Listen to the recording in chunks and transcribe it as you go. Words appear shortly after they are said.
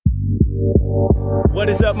What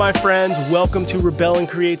is up, my friends? Welcome to Rebel and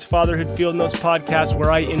Create's Fatherhood Field Notes podcast, where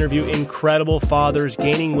I interview incredible fathers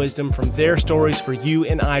gaining wisdom from their stories for you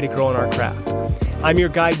and I to grow in our craft. I'm your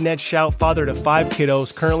guide, Ned Shout, father to 5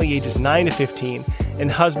 kiddos, currently ages 9 to 15, and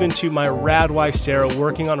husband to my rad wife, Sarah,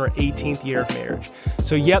 working on her 18th year of marriage.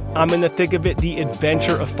 So yep, I'm in the thick of it, the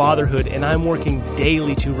adventure of fatherhood, and I'm working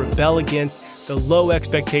daily to rebel against the low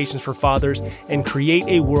expectations for fathers and create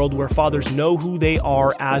a world where fathers know who they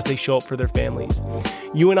are as they show up for their families.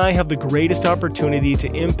 You and I have the greatest opportunity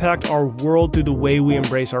to impact our world through the way we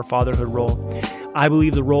embrace our fatherhood role. I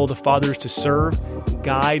believe the role of the father is to serve,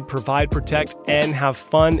 guide, provide, protect, and have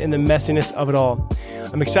fun in the messiness of it all.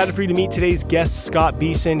 I'm excited for you to meet today's guest, Scott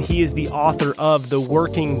Behson. He is the author of The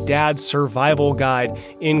Working Dad Survival Guide.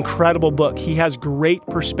 Incredible book. He has great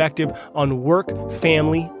perspective on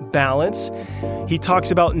work-family balance. He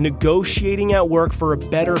talks about negotiating at work for a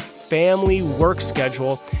better family work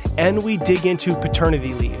schedule, and we dig into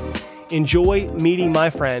paternity leave. Enjoy meeting my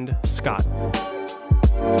friend, Scott.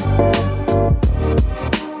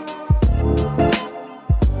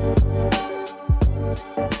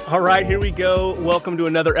 All right, here we go. Welcome to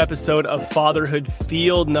another episode of Fatherhood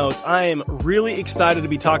Field Notes. I am really excited to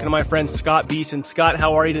be talking to my friend Scott Behson. Scott,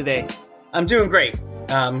 how are you today? I'm doing great.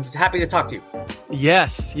 Happy to talk to you.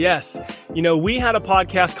 Yes. You know, we had a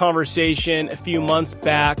podcast conversation a few months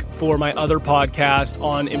back for my other podcast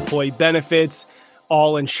on employee benefits,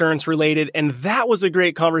 all insurance related. And that was a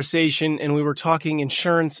great conversation. And we were talking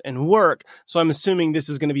insurance and work. So I'm assuming this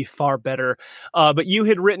is going to be far better. But you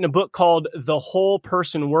had written a book called The Whole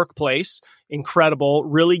Person Workplace. Incredible,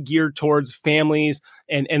 really geared towards families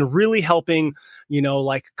and really helping, you know,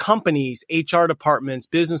 like companies, HR departments,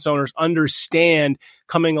 business owners understand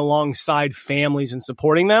coming alongside families and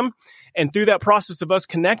supporting them. And through that process of us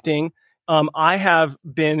connecting, I have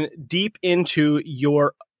been deep into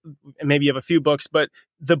your, maybe you have a few books, but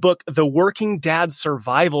the book, The Working Dad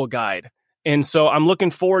Survival Guide. And so I'm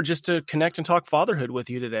looking forward just to connect and talk fatherhood with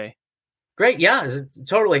you today. Great. Yeah,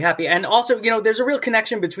 totally happy. And also, you know, there's a real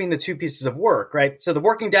connection between the two pieces of work, right? So the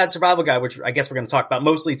Working Dad Survival Guide, which I guess we're going to talk about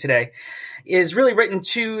mostly today, is really written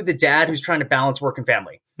to the dad who's trying to balance work and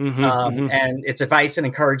family. And it's advice and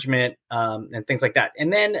encouragement and things like that.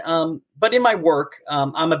 And then, but in my work,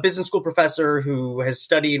 I'm a business school professor who has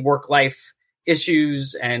studied work-life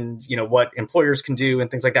issues and, you know, what employers can do and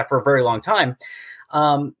things like that for a very long time.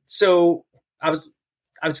 So I was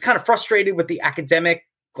kind of frustrated with the academic,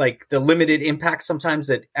 like the limited impact sometimes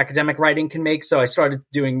that academic writing can make. So I started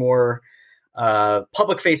doing more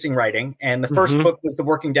public facing writing. And the first book was The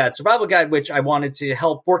Working Dad Survival Guide, which I wanted to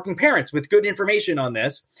help working parents with good information on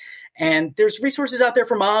this. And there's resources out there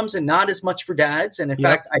for moms and not as much for dads. And in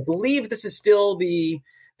fact, I believe this is still the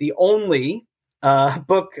only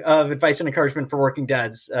book of advice and encouragement for working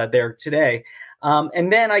dads there today.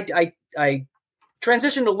 And then I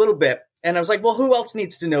transitioned a little bit and I was like, well, who else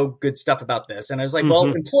needs to know good stuff about this? And I was like, well,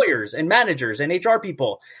 employers and managers and HR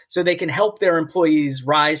people, so they can help their employees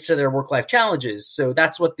rise to their work-life challenges. So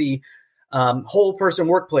that's what the Whole Person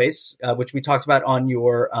Workplace, which we talked about on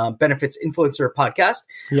your Benefits Influencer podcast.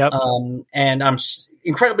 And I'm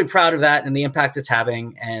incredibly proud of that and the impact it's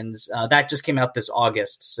having. And that just came out this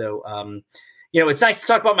August. So, you know, it's nice to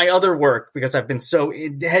talk about my other work because I've been so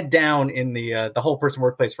head down in the Whole Person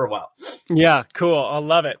Workplace for a while. Yeah, cool. I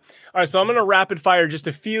love it. All right, so I'm going to rapid fire just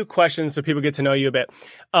a few questions so people get to know you a bit.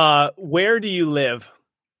 Where do you live?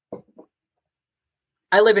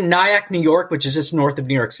 I live in Nyack, New York, which is just north of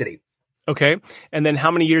New York City. Okay. And then how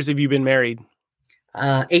many years have you been married?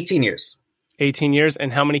 18 years. 18 years.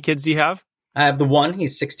 And how many kids do you have? I have the one.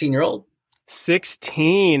 He's 16-year-old.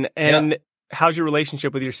 16. And how's your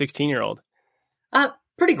relationship with your 16-year-old?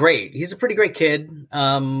 Pretty great. He's a pretty great kid.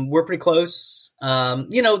 We're pretty close.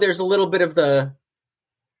 You know, there's a little bit of the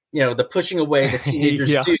pushing away the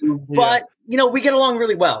teenagers do, but you know, we get along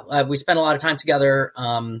really well. We spend a lot of time together.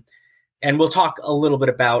 And we'll talk a little bit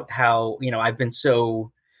about how, you know, I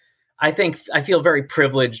feel very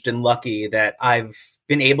privileged and lucky that I've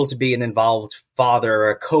been able to be an involved father,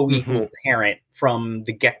 a co-equal parent from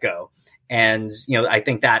the get-go. And, you know, I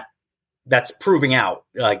think that's proving out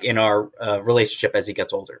like in our relationship as he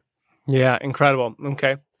gets older. Yeah. Incredible.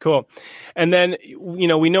 Okay, cool. And then, you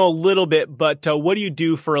know, we know a little bit, but what do you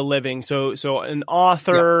do for a living? So an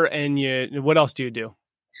author and what else do you do?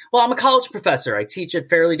 Well, I'm a college professor. I teach at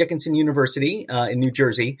Fairleigh Dickinson University in New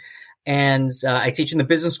Jersey. And I teach in the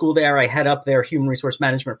business school there. I head up their human resource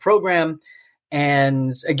management program.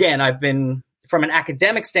 And again, I've been, from an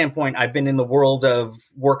academic standpoint, I've been in the world of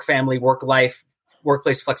work, family, work life,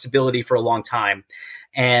 workplace flexibility for a long time.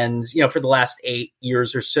 And, you know, for the last 8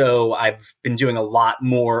 years or so, I've been doing a lot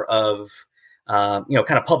more of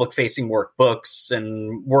kind of public facing work, books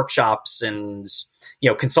and workshops and,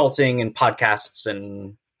 consulting and podcasts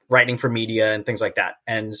and writing for media and things like that.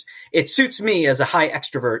 And it suits me as a high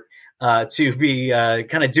extrovert to be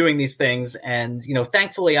kind of doing these things. And,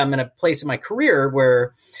 thankfully I'm in a place in my career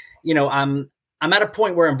where, I'm at a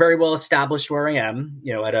point where I'm very well established where I am,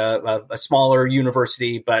 at a smaller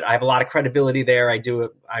university, but I have a lot of credibility there. I'm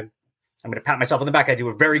going to pat myself on the back. I do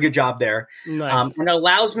a very good job there. Nice. And it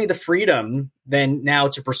allows me the freedom then now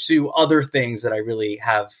to pursue other things that I really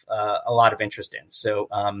have a lot of interest in. So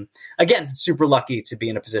again, super lucky to be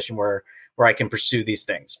in a position where I can pursue these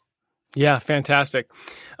things. Yeah, fantastic.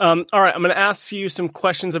 All right, I'm going to ask you some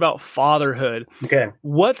questions about fatherhood. Okay.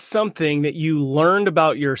 What's something that you learned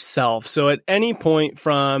about yourself? So at any point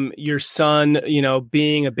from your son,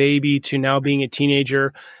 being a baby to now being a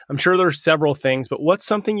teenager, I'm sure there are several things, but what's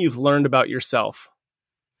something you've learned about yourself?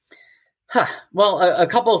 Well, a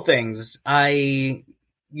couple of things. I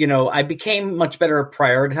became much better at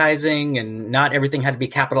prioritizing, and not everything had to be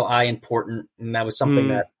capital I important. And that was something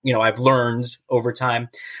that, I've learned over time.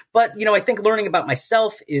 But, I think learning about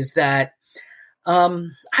myself is that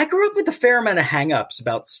I grew up with a fair amount of hangups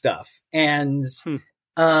about stuff. And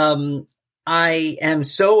I am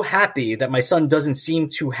so happy that my son doesn't seem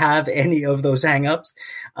to have any of those hangups.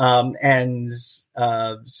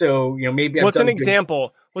 So, maybe I've What's done an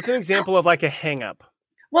example? What's an example of like a hangup?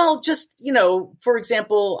 Well, just, for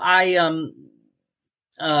example, I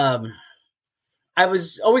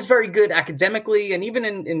was always very good academically and even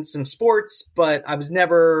in some sports, but I was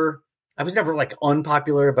never like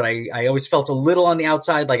unpopular, but I always felt a little on the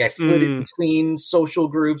outside. Like I flitted between social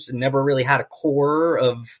groups and never really had a core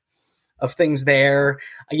of things there.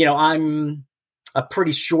 I'm a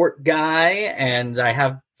pretty short guy, and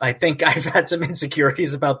I think I've had some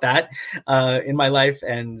insecurities about that in my life,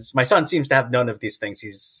 and my son seems to have none of these things.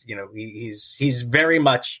 He's very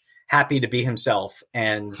much happy to be himself,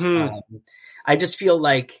 and I just feel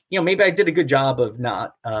like maybe I did a good job of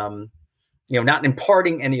not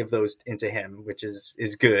imparting any of those into him, which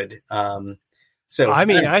is good.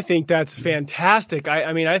 I think that's fantastic.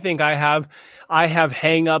 I think I have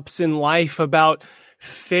hang-ups in life about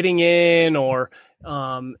fitting in or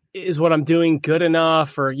is what I'm doing good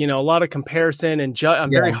enough, or a lot of comparison, and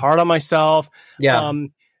I'm very hard on myself.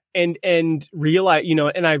 And realize,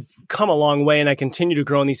 and I've come a long way, and I continue to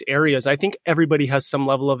grow in these areas. I think everybody has some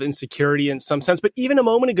level of insecurity in some sense. But even a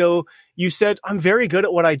moment ago, you said I'm very good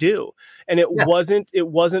at what I do, and it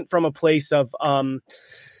wasn't from a place of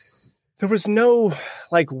there was no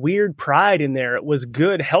like weird pride in there. It was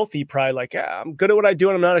good, healthy pride. Like, I'm good at what I do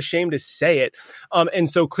and I'm not ashamed to say it. And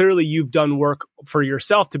so clearly you've done work for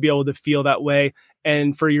yourself to be able to feel that way.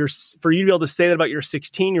 And for you to be able to say that about your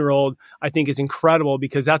 16-year-old, I think is incredible,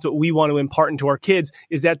 because that's what we want to impart into our kids,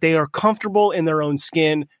 is that they are comfortable in their own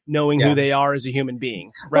skin, knowing who they are as a human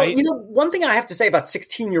being. Right. Well, one thing I have to say about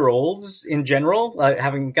 16-year-olds in general,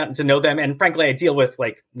 having gotten to know them, and frankly, I deal with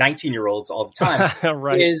like 19-year-olds all the time,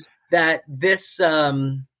 right. is that this,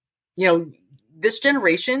 this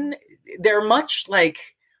generation, they're much like,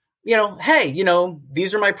 hey,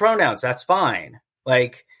 these are my pronouns. That's fine.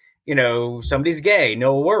 Like, somebody's gay,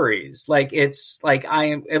 no worries. Like, it's like, I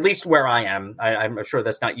am, at least where I am, I'm sure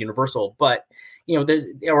that's not universal, but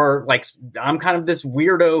I'm kind of this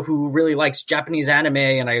weirdo who really likes Japanese anime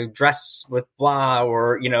and I dress with blah,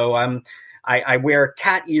 or, I wear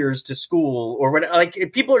cat ears to school, or what.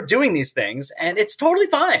 Like, people are doing these things and it's totally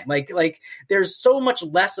fine. Like there's so much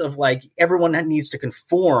less of like everyone needs to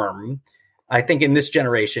conform, I think, in this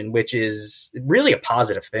generation, which is really a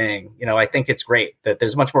positive thing. I think it's great that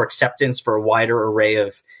there's much more acceptance for a wider array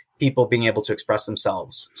of people being able to express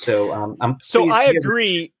themselves. So I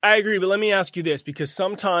agree. But let me ask you this, because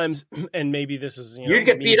sometimes, and maybe this is, you'd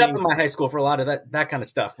get beat up in my high school for a lot of that kind of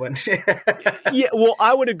stuff. Yeah, well,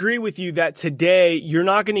 I would agree with you that today you're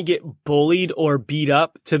not going to get bullied or beat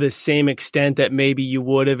up to the same extent that maybe you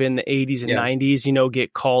would have in the 80s and 90s,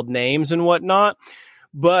 get called names and whatnot.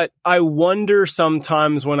 But I wonder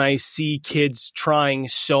sometimes when I see kids trying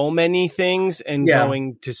so many things and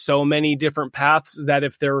going to so many different paths, that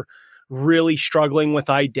if they're really struggling with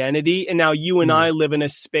identity, and now you and I live in a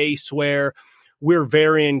space where we're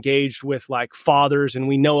very engaged with like fathers, and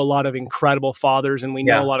we know a lot of incredible fathers, and we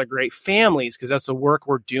know a lot of great families, because that's the work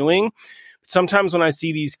we're doing. But sometimes when I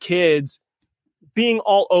see these kids being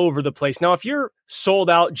all over the place. Now, if you're sold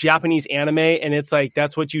out Japanese anime and it's like,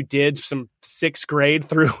 that's what you did from 6th grade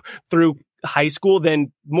through high school,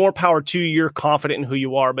 then more power to you. You're confident in who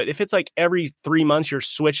you are. But if it's like every 3 months, you're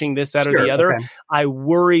switching this, that, or the other, I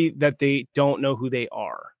worry that they don't know who they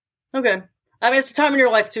are. Okay. I mean, it's a time in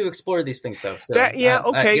your life to explore these things though. So,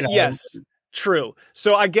 yes. True.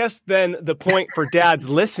 So I guess then the point for dads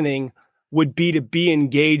listening would be to be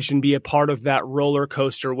engaged and be a part of that roller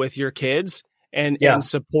coaster with your kids and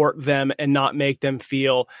support them and not make them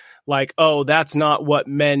feel like, oh, that's not what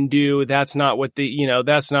men do. That's not what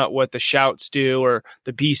that's not what the Shouts do or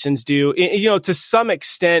the Behsons do. To some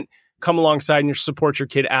extent, come alongside and support your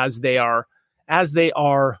kid as they are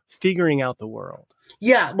figuring out the world.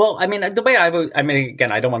 Yeah. Well, I mean, the way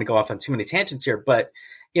again, I don't want to go off on too many tangents here, but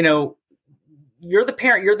you're the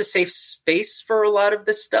parent, you're the safe space for a lot of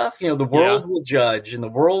this stuff. The world will judge and the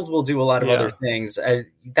world will do a lot of other things.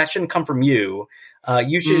 That shouldn't come from you.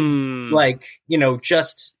 You should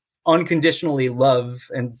just unconditionally love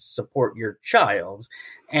and support your child.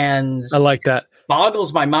 And I like that.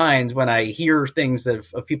 Boggles my mind when I hear things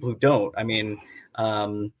of people who don't. I mean,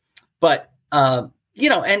 and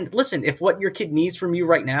listen, if what your kid needs from you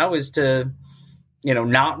right now is to,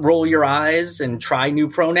 not roll your eyes and try new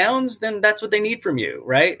pronouns, then that's what they need from you.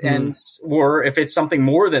 Right. Or if it's something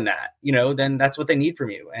more than that, then that's what they need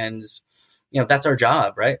from you. And, that's our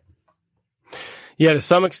job. Right. Yeah. To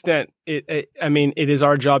some extent, it is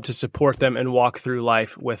our job to support them and walk through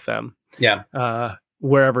life with them. Yeah.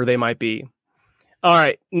 Wherever they might be. All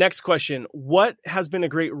right. Next question. What has been a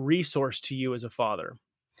great resource to you as a father?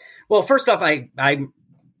 Well, first off,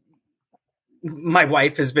 my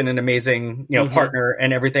wife has been an amazing, partner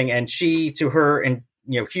and everything. And she, to her, and,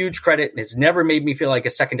 huge credit, has never made me feel like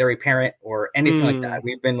a secondary parent or anything like that.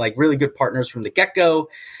 We've been like really good partners from the get-go.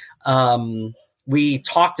 We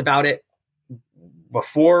talked about it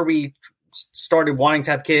before we started wanting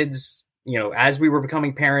to have kids, as we were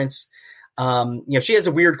becoming parents. She has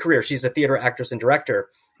a weird career. She's a theater actress and director.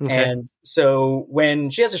 Okay. And so when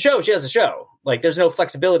she has a show, she has a show. Like there's no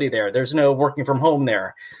flexibility there. There's no working from home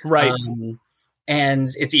there. Right. And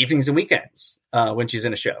it's evenings and weekends when she's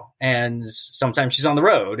in a show. And sometimes she's on the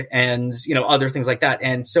road and, other things like that.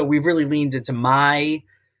 And so we've really leaned into my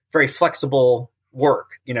very flexible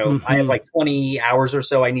work. I have like 20 hours or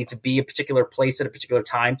so I need to be a particular place at a particular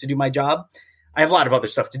time to do my job. I have a lot of other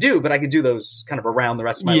stuff to do, but I could do those kind of around the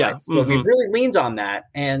rest of my life. So we've really leaned on that.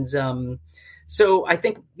 And so I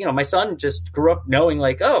think, my son just grew up knowing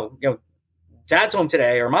like, dad's home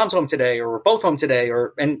today or mom's home today or we're both home today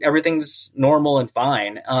and everything's normal and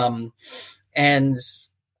fine.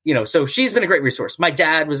 So she's been a great resource. My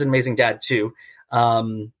dad was an amazing dad too.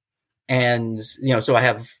 So I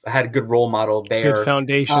had a good role model there. Good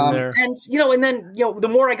foundation there. And then the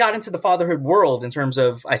more I got into the fatherhood world in terms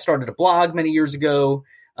of, I started a blog many years ago.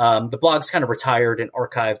 The blog's kind of retired and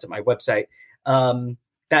archived at my website.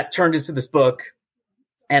 That turned into this book.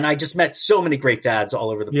 And I just met so many great dads all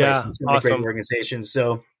over the place and so many great organizations.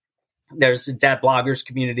 So there's a dad bloggers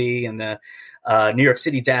community and the New York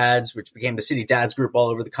City Dads, which became the City Dads group all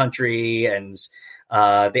over the country, and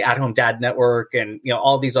the At Home Dad Network, and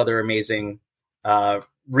all these other amazing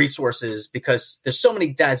resources, because there's so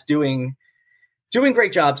many dads doing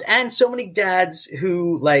great jobs, and so many dads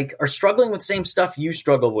who like are struggling with the same stuff you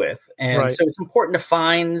struggle with. And so it's important to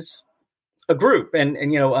find a group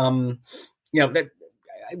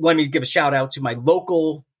let me give a shout out to my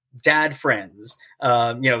local dad friends.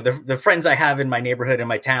 The friends I have in my neighborhood, in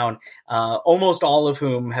my town, almost all of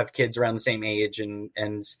whom have kids around the same age. And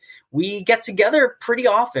we get together pretty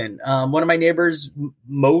often. One of my neighbors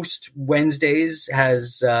most Wednesdays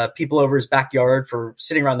has people over his backyard for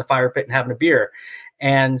sitting around the fire pit and having a beer.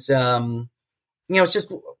 And, it's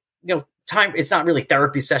just, time. It's not really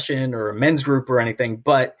therapy session or a men's group or anything,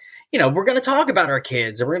 but we're going to talk about our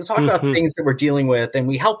kids and we're going to talk about things that we're dealing with, and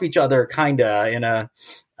we help each other kind of in a,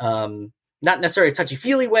 not necessarily a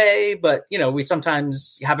touchy-feely way, but, we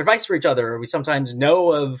sometimes have advice for each other, or we sometimes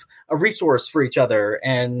know of a resource for each other.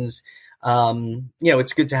 And,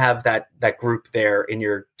 it's good to have that group there in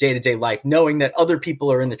your day-to-day life, knowing that other people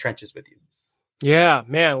are in the trenches with you. Yeah,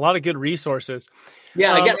 man, a lot of good resources.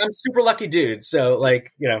 Yeah. Again, I'm a super lucky dude. So all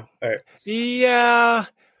right. Yeah.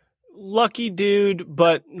 Lucky dude,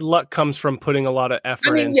 but luck comes from putting a lot of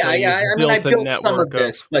effort in. I built some of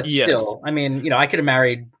this, but still, I could have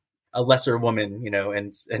married a lesser woman,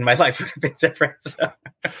 and my life would have been different. So.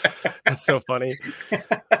 That's so funny.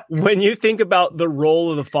 When you think about the role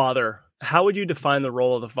of the father, how would you define the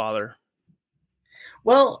role of the father?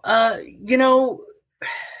 Well, I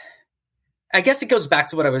guess it goes back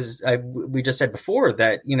to what we just said before,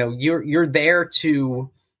 that, you're there to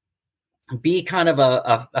be kind of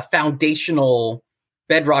a foundational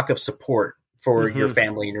bedrock of support for your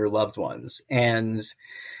family and your loved ones. And,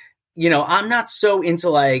 I'm not so into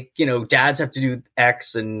like, dads have to do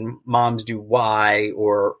X and moms do Y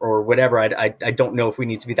or whatever. I don't know if we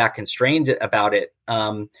need to be that constrained about it.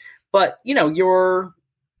 But,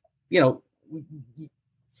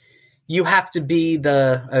 you have to be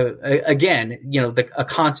a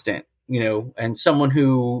constant, and someone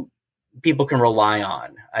who people can rely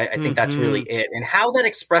on. I think that's really it. And how that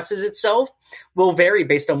expresses itself will vary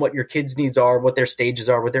based on what your kids' needs are, what their stages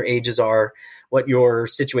are, what their ages are, what your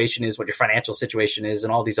situation is, what your financial situation is,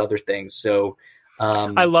 and all these other things. So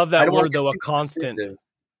I love that word, though, a constant.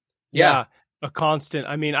 Yeah, a constant.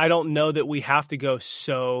 I mean, I don't know that we have to go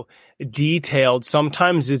so detailed.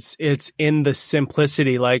 Sometimes it's in the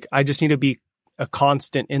simplicity. Like, I just need to be a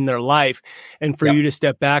constant in their life. And for you to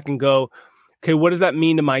step back and go, okay, what does that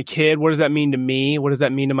mean to my kid? What does that mean to me? What does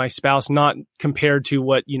that mean to my spouse? Not compared to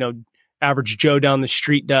what, average Joe down the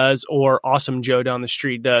street does or awesome Joe down the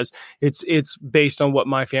street does. It's based on what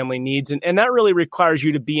my family needs. And that really requires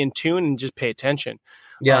you to be in tune and just pay attention.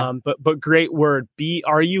 Yeah. But great word.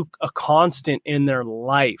 Are you a constant in their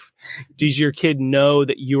life? Does your kid know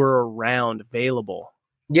that you're around, available?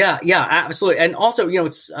 Yeah, absolutely. And also,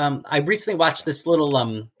 it's, I recently watched this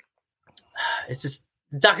little, it's this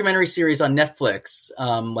documentary series on Netflix,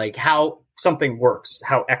 like how something works,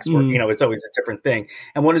 how X works. It's always a different thing.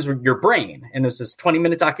 And one is your brain. And there's this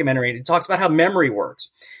 20-minute documentary, and it talks about how memory works.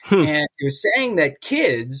 And it was saying that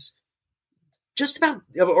kids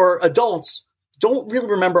or adults don't really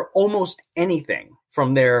remember almost anything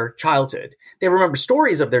from their childhood. They remember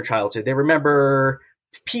stories of their childhood. They remember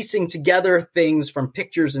piecing together things from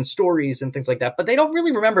pictures and stories and things like that, but they don't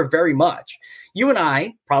really remember very much. You and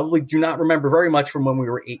I probably do not remember very much from when we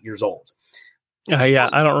were 8 years old. I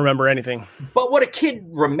don't remember anything. But what a kid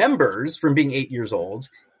remembers from being 8 years old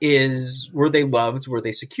is, were they loved? Were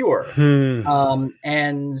they secure?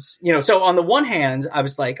 And, so on the one hand, I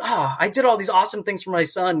was like, I did all these awesome things for my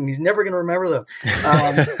son, and he's never going to remember them.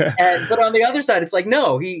 But on the other side, it's like,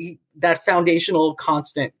 no, that foundational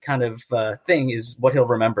constant kind of thing is what he'll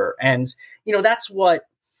remember. And, that's what,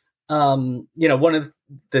 one of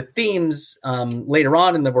the themes later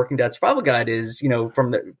on in the Working Dad Survival Guide is,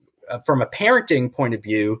 from a parenting point of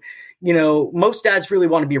view, most dads really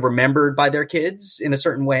want to be remembered by their kids in a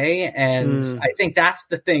certain way. And I think that's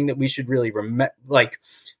the thing that we should really remember. Like,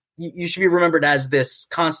 you should be remembered as this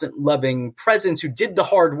constant loving presence who did the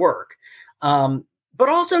hard work. But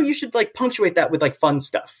also you should punctuate that with fun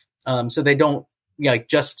stuff. So they don't they're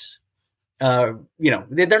not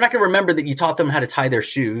going to remember that you taught them how to tie their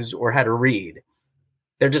shoes or how to read.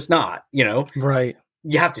 They're just not, Right.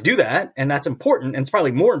 You have to do that, and that's important, and it's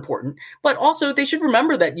probably more important. But also, they should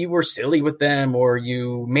remember that you were silly with them, or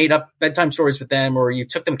you made up bedtime stories with them, or you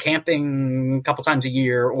took them camping a couple times a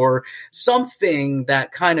year, or something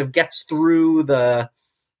that kind of gets through the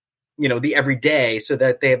everyday, so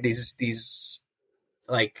that they have these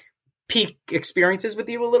peak experiences with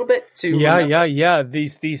you a little bit too. Yeah.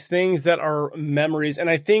 These things that are memories, and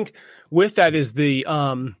I think with that is the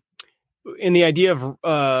in the idea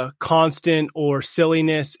of constant or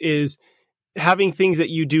silliness is having things that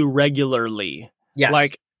you do regularly. Yes.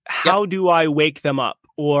 Like, how do I wake them up?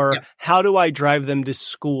 Or how do I drive them to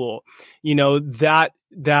school?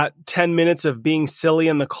 That 10 minutes of being silly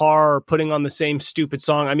in the car or putting on the same stupid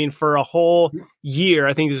song. I mean, for a whole year,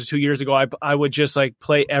 I think this was 2 years ago, I would just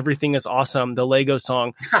play Everything Is Awesome, the Lego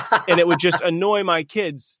song. And it would just annoy my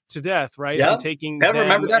kids to death, right? Yep. And taking them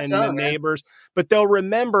remember that and song, the neighbors. But they'll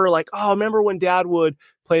remember remember when Dad would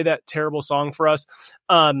play that terrible song for us?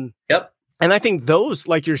 Yep. And I think those,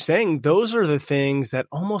 like you're saying, those are the things that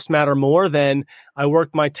almost matter more than I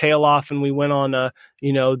worked my tail off and we went on the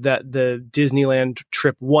Disneyland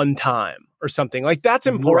trip one time or something. That's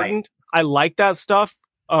important. Right. I like that stuff.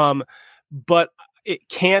 But it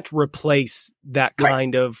can't replace that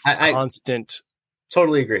kind of constant.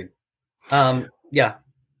 Totally agreed. Yeah.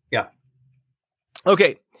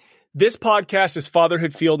 Okay. This podcast is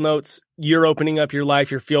Fatherhood Field Notes. You're opening up your life,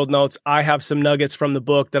 your field notes. I have some nuggets from the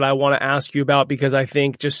book that I want to ask you about because I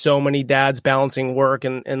think just so many dads balancing work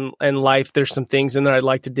and life. There's some things in there I'd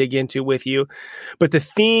like to dig into with you. But the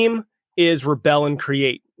theme is rebel and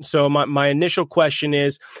create. So my initial question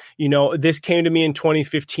is, this came to me in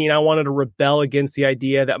 2015. I wanted to rebel against the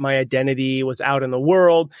idea that my identity was out in the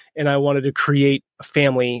world, and I wanted to create a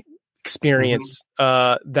family experience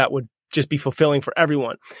that would just be fulfilling for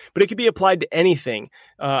everyone. But it could be applied to anything.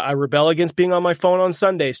 I rebel against being on my phone on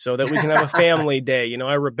Sundays so that we can have a family day.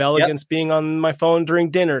 I rebel against being on my phone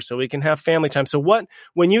during dinner so we can have family time. So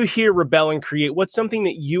when you hear rebel and create, what's something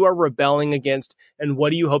that you are rebelling against, and what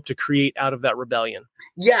do you hope to create out of that rebellion?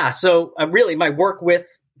 Yeah. So really my work with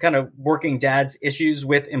kind of working dads issues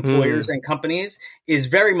with employers and companies is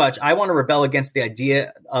very much, I want to rebel against the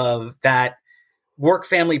idea of that work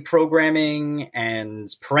family programming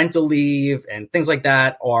and parental leave and things like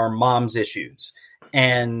that are mom's issues.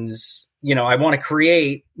 And I want to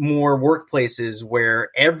create more workplaces where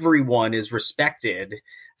everyone is respected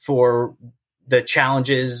for the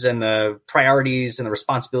challenges and the priorities and the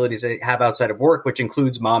responsibilities they have outside of work, which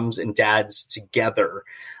includes moms and dads together.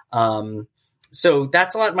 So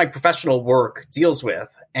that's a lot my professional work deals with.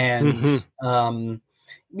 And,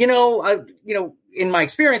 in my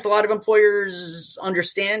experience, a lot of employers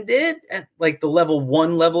understand it at like the level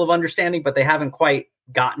 1 level of understanding, but they haven't quite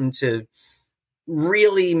gotten to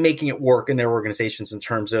really making it work in their organizations in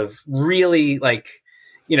terms of really I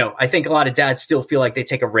think a lot of dads still feel like they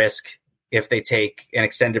take a risk if they take an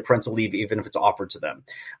extended parental leave, even if it's offered to them,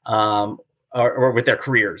 or with their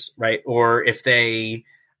careers, right? Or if they,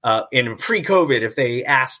 in pre-COVID, if they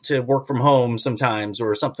asked to work from home sometimes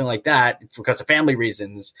or something like that because of family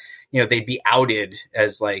reasons, they'd be outed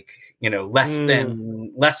as less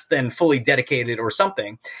than fully dedicated or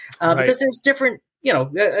something, because there's different,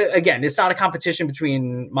 again, it's not a competition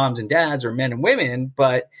between moms and dads or men and women,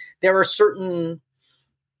 but there are certain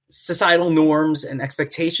societal norms and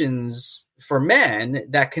expectations for men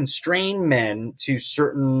that constrain men to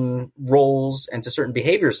certain roles and to certain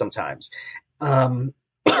behaviors sometimes. And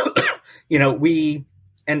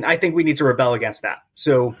I think we need to rebel against that.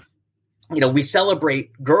 So, we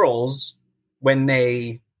celebrate girls when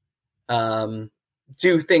they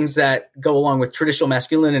do things that go along with traditional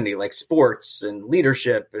masculinity, like sports and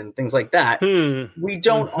leadership and things like that. We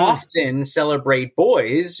don't often celebrate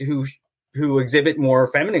boys who exhibit more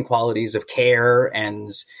feminine qualities of care and,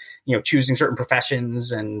 choosing certain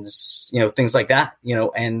professions and, things like that,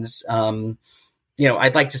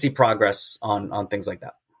 I'd like to see progress on things like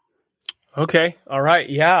that. Okay. All right.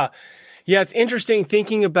 Yeah. Yeah. It's interesting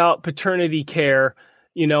thinking about paternity care.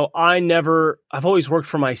 I've always worked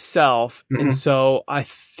for myself. And so I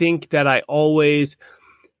think that I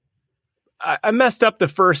messed up the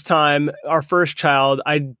first time, our first child.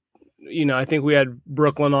 I think we had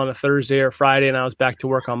Brooklyn on a Thursday or Friday and I was back to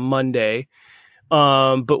work on Monday.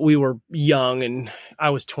 But we were young and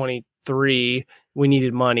I was 23. We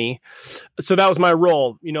needed money. So that was my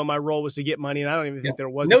role. My role was to get money. And I don't even think there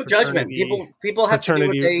was no judgment. People have to do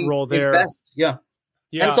what they role there. Best. Yeah.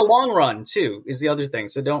 And it's a long run too, is the other thing.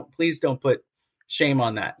 So please don't put shame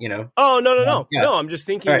on that, Oh, no. Yeah. No, I'm just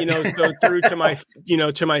thinking, so through to my,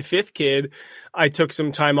 to my fifth kid, I took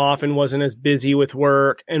some time off and wasn't as busy with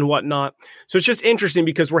work and whatnot. So it's just interesting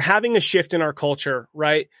because we're having a shift in our culture,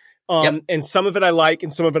 right? And some of it I like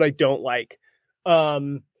and some of it I don't like.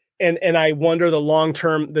 And I wonder the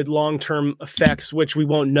long-term effects, which we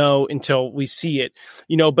won't know until we see it,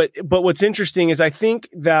 but what's interesting is I think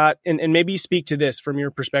that, and maybe you speak to this from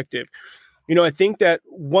your perspective, I think that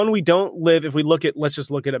let's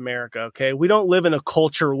just look at America. Okay. We don't live in a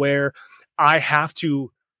culture where I have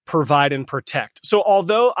to provide and protect. So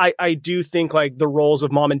although I do think like the roles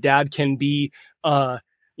of mom and dad can be,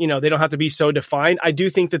 they don't have to be so defined. I do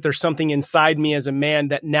think that there's something inside me as a man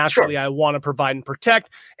that naturally I want to provide and protect.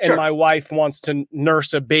 And my wife wants to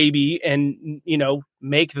nurse a baby and,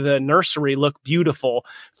 make the nursery look beautiful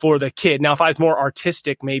for the kid. Now, if I was more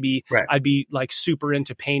artistic, maybe I'd be like super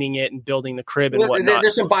into painting it and building the crib and whatnot.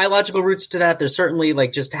 There's some biological roots to that. There's certainly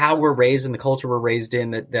like just how we're raised and the culture we're raised in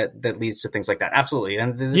that leads to things like that. Absolutely.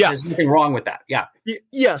 And there's nothing wrong with that. Yeah.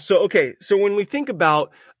 Yeah. So, okay. So when we think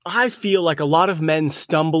about, I feel like a lot of men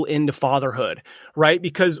stumble into fatherhood, right?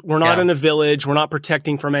 Because we're not in a village. We're not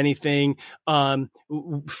protecting from anything.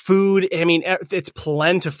 Food, I mean, it's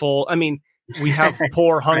plentiful. I mean, we have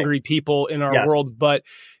poor, hungry people in our world, but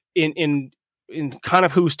in kind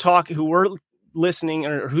of who we're listening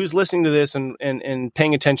or who's listening to this and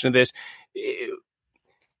paying attention to this,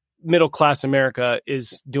 middle-class America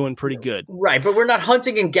is doing pretty good. Right, but we're not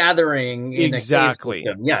hunting and gathering. Exactly.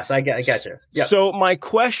 Yes, I get you. Yep. So my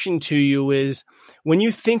question to you is, when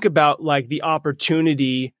you think about like the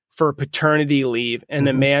opportunity for paternity leave and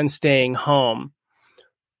a man staying home,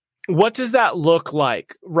 what does that look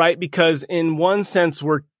like, right? Because in one sense,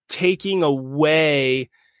 we're taking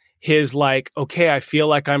away his like, okay, I feel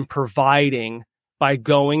like I'm providing by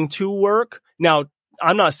going to work. Now,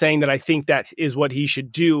 I'm not saying that I think that is what he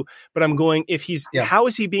should do, but I'm going, how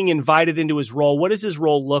is he being invited into his role? What does his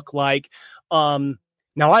role look like?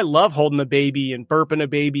 Now I love holding the baby and burping a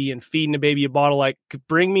baby and feeding a baby a bottle. Like,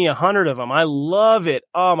 bring me 100 of them. I love it.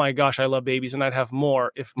 Oh my gosh, I love babies, and I'd have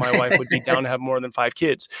more if my wife would be down to have more than 5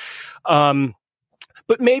 kids.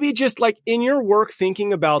 But maybe just like in your work,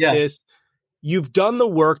 thinking about this, you've done the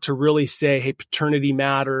work to really say, hey, paternity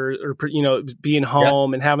matters, or, being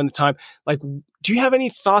home and having the time. Like, do you have any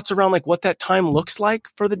thoughts around like what that time looks like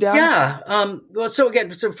for the dad? Yeah. Well, so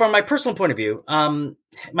from my personal point of view,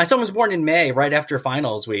 my son was born in May, right after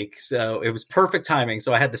finals week. So it was perfect timing.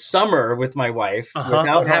 So I had the summer with my wife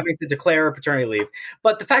without having to declare paternity leave.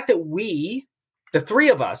 But the fact that the three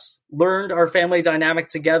of us, learned our family dynamic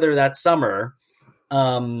together that summer,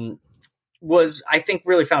 was, I think,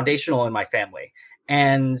 really foundational in my family.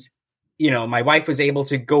 And, my wife was able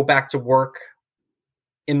to go back to work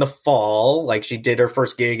in the fall, like she did her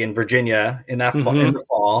first gig in Virginia in the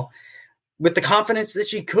fall, with the confidence that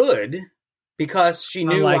she could, because she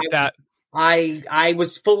knew I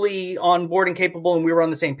was fully on board and capable, and we were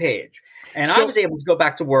on the same page. And I was able to go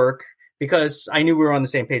back to work because I knew we were on the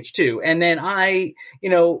same page too. And then I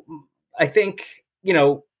think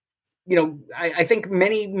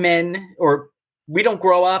many men, or we don't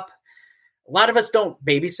grow up. A lot of us don't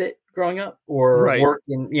babysit growing up or work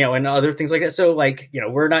and other things like that. So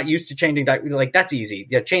we're not used to changing diapers. Like, that's easy.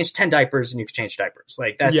 Yeah. Change 10 diapers and you can change diapers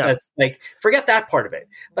like that. Yeah. That's forget that part of it.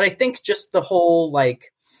 But I think just the whole, kind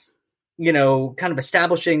of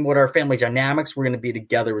establishing what our family dynamics were going to be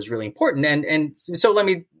together was really important. And so let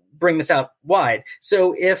me bring this out wide.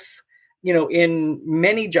 So if, in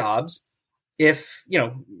many jobs,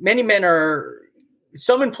 many men are,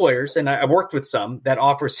 some employers, and I worked with some, that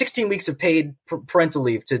offer 16 weeks of paid parental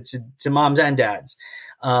leave to moms and dads.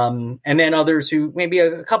 And then others who maybe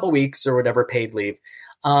a couple weeks or whatever paid leave.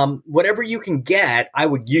 Whatever you can get, I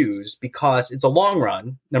would use, because it's a long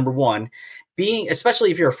run, number one, especially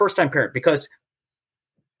if you're a first-time parent, because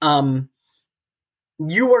you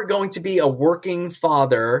are going to be a working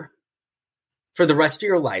father for the rest of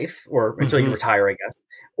your life, or until you retire, I guess.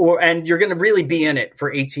 And you're going to really be in it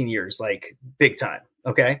for 18 years, like big time.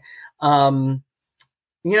 Okay. Think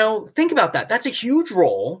about that. That's a huge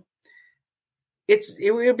role. It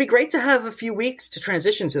would be great to have a few weeks to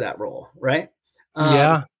transition to that role. Right.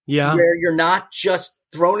 Yeah. Where you're not just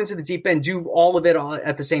thrown into the deep end, do all of it all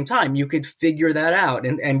at the same time. You could figure that out.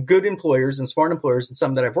 And good employers and smart employers, and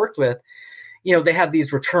some that I've worked with, they have these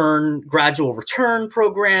gradual return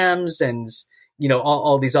programs, and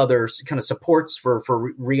all these other kind of supports for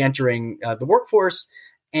re-entering the workforce.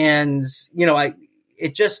 And,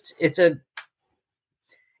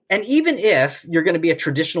 and even if you're going to be a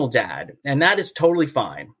traditional dad, and that is totally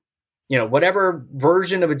fine, whatever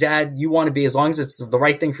version of a dad you want to be, as long as it's the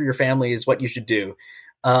right thing for your family, is what you should do.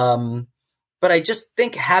 But I just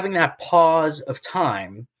think having that pause of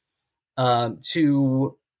time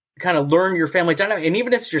to kind of learn your family dynamic, and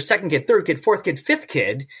even if it's your second kid, third kid, fourth kid, fifth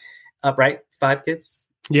kid, right? 5 kids.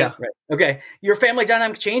 Yeah. Right. Okay. Your family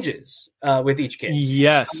dynamic changes with each kid.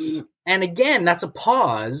 Yes. And again, that's a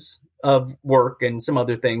pause of work and some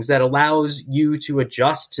other things that allows you to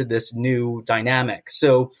adjust to this new dynamic.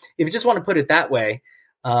 So if you just want to put it that way,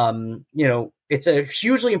 it's a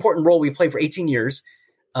hugely important role we play for 18 years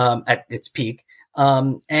at its peak.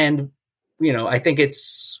 And, I think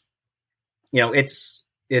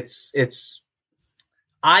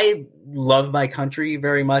I love my country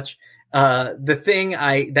very much. The thing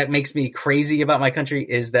that makes me crazy about my country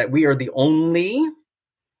is that we are the only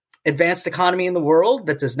advanced economy in the world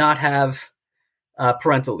that does not have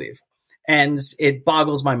parental leave. And it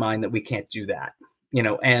boggles my mind that we can't do that,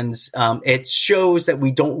 and it shows that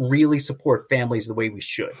we don't really support families the way we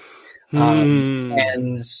should.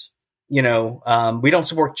 And, we don't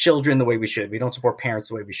support children the way we should. We don't support parents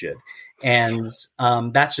the way we should. And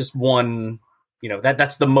that's just one,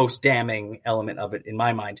 that's the most damning element of it in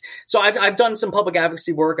my mind. So I've done some public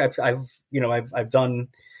advocacy work. I've been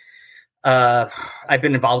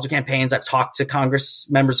involved with campaigns. I've talked to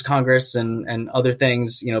members of Congress and other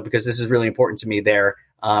things, because this is really important to me there.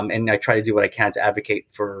 And I try to do what I can to advocate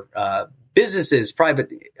for businesses, private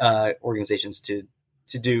organizations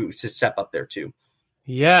to step up there too.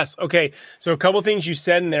 Yes. Okay. So a couple things you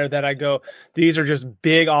said in there that I go, these are just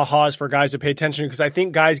big ahas for guys to pay attention to, because I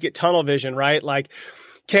think guys get tunnel vision, right? Like,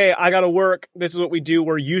 okay, I got to work. This is what we do.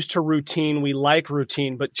 We're used to routine. We like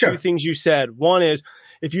routine. But two things you said. One is,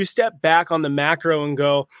 if you step back on the macro and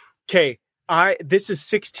go, okay, this is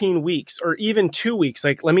 16 weeks or even 2 weeks.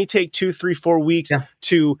 Like, let me take 2, 3, 4 weeks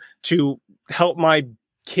to help my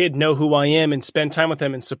kid know who I am and spend time with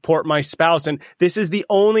them and support my spouse. And this is the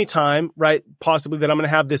only time, right, possibly that I'm going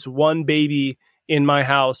to have this one baby in my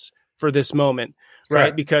house for this moment, right?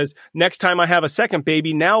 Correct. Because next time I have a second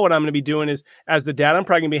baby, now what I'm going to be doing is, as the dad, I'm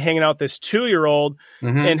probably going to be hanging out this 2-year-old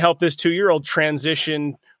and help this 2-year-old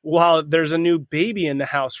transition while there's a new baby in the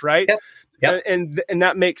house, right? Yep. And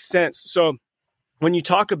that makes sense. So when you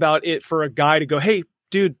talk about it for a guy to go, hey,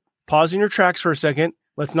 dude, pause in your tracks for a second,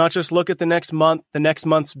 Let's not just look at the next month, the next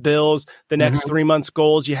month's bills, the next 3 months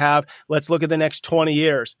goals you have. Let's look at the next 20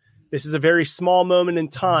 years. This is a very small moment in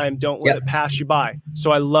time. Don't let it pass you by.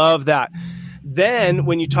 So I love that. Then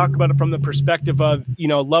when you talk about it from the perspective of,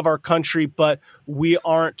 love our country, but we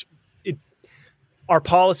aren't, our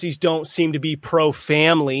policies don't seem to be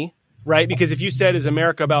pro-family, right? Because if you said, is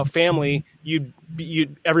America about family, you'd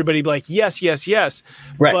everybody be like, yes, yes, yes.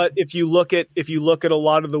 Right. But if you look at a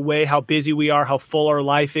lot of the way how busy we are, how full our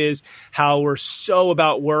life is, how we're so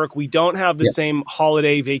about work, we don't have the same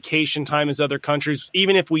holiday vacation time as other countries.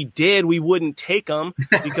 Even if we did, we wouldn't take them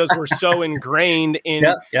because we're so ingrained in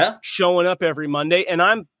showing up every Monday. And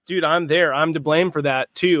I'm there. I'm to blame for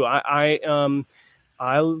that too. I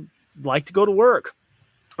like to go to work.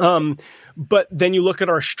 But then you look at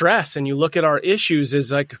our stress and you look at our issues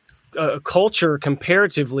as like a culture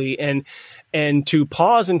comparatively, and to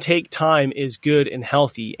pause and take time is good and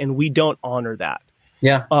healthy, and we don't honor that.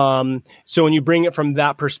 Yeah. So when you bring it from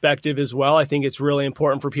that perspective as well, I think it's really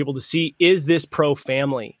important for people to see, is this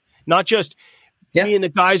pro-family? Not just me and the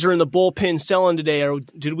guys are in the bullpen selling today, or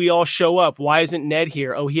did we all show up? Why isn't Ned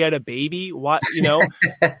here? Oh, he had a baby? What,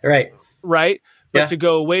 Right. Right. But to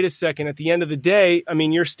go, wait a second, at the end of the day, I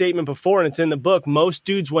mean, your statement before, and it's in the book, most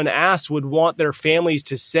dudes when asked would want their families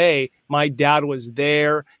to say, my dad was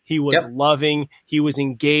there, he was loving, he was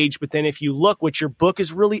engaged. But then if you look, which your book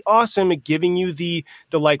is really awesome at giving you the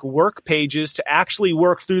like work pages to actually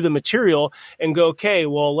work through the material and go, okay,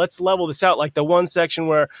 well, let's level this out. Like the one section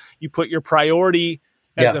where you put your priority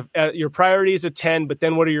your priority is a 10, but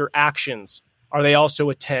then what are your actions? Are they also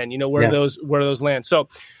a 10? Where do those land? So,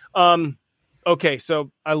 okay,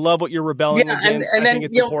 so I love what you're rebelling against. And then,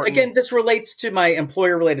 again, this relates to my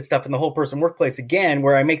employer-related stuff in the whole person workplace again,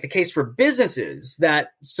 where I make the case for businesses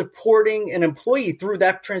that supporting an employee through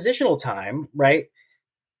that transitional time, right,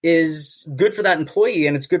 is good for that employee,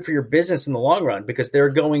 and it's good for your business in the long run because they're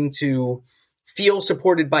going to feel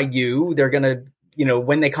supported by you. They're going to,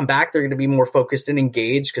 when they come back, they're going to be more focused and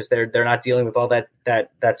engaged because they're not dealing with all that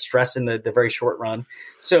stress in the very short run.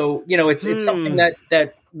 So, it's something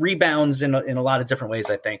that rebounds in a lot of different ways,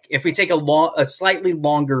 I think, if we take a slightly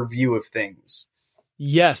longer view of things.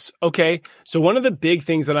 Yes. Okay. So one of the big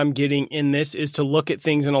things that I'm getting in this is to look at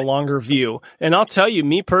things in a longer view. And I'll tell you,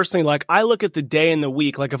 me personally, like I look at the day and the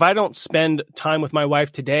week. Like if I don't spend time with my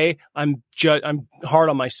wife today, I'm hard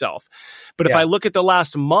on myself. But if I look at the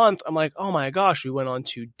last month, I'm like, oh my gosh, we went on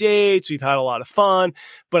 2 dates. We've had a lot of fun,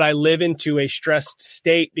 but I live into a stressed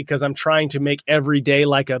state because I'm trying to make every day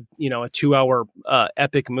like a 2-hour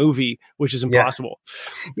epic movie, which is impossible.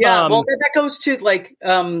 Yeah. Well, that goes to like,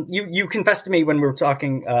 you confessed to me when we were talking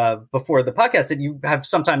before the podcast that you have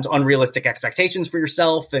sometimes unrealistic expectations for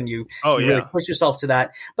yourself and you really push yourself to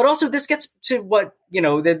that. But also this gets to what,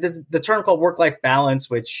 the term called work-life balance,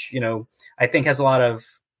 which, I think has a lot of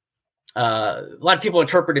people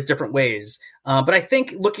interpret it different ways. But I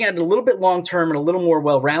think looking at it a little bit long-term and a little more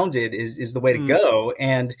well-rounded is the way to go.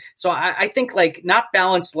 And so I think like not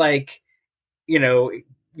balanced, like,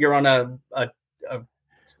 you're on a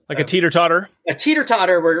teeter-totter,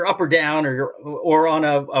 where you're up or down, or on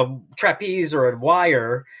a trapeze or a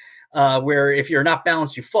wire, where if you're not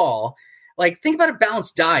balanced, you fall. Like think about a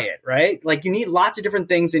balanced diet, right? Like you need lots of different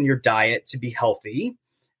things in your diet to be healthy.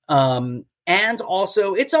 And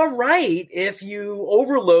also, it's all right if you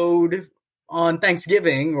overload on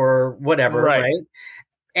Thanksgiving or whatever, right?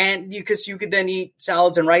 And because you could then eat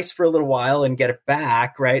salads and rice for a little while and get it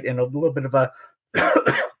back, right? And a little bit of a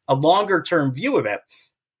longer term view of it.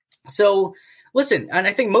 So listen, and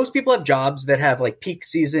I think most people have jobs that have like peak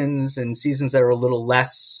seasons and seasons that are a little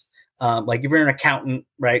less. Like if you're an accountant,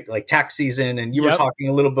 right, like tax season, and you were talking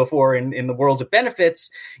a little before in the world of benefits,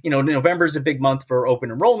 November is a big month for open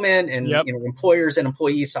enrollment and, employers and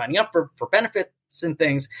employees signing up for benefits and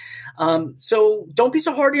things. So don't be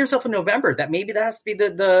so hard on yourself in November. That has to be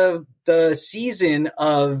the season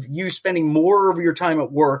of you spending more of your time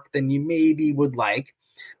at work than you maybe would like.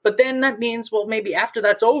 But then that means, well, maybe after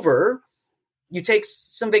that's over, you take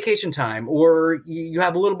some vacation time, or you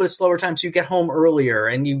have a little bit of slower time, so you get home earlier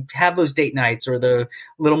and you have those date nights or the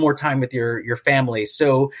little more time with your family.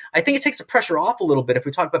 So I think it takes the pressure off a little bit if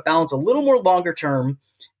we talk about balance a little more longer term,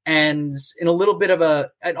 and in a little bit of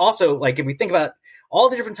and also like if we think about all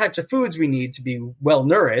the different types of foods we need to be well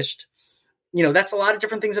nourished, that's a lot of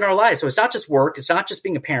different things in our lives. So it's not just work. It's not just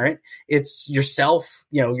being a parent. It's yourself,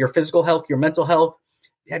 your physical health, your mental health,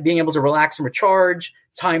 being able to relax and recharge,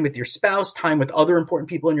 time with your spouse, time with other important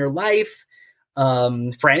people in your life,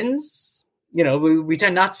 friends. We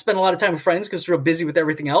tend not to spend a lot of time with friends because we're real busy with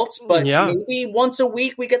everything else. But maybe once a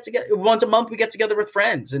month we get together with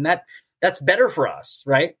friends, and that that's better for us,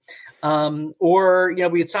 right? Or,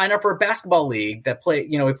 we'd sign up for a basketball league that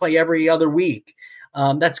we play every other week.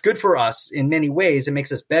 That's good for us in many ways. It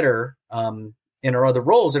makes us better in our other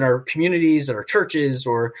roles, in our communities, our churches,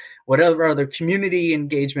 or whatever other community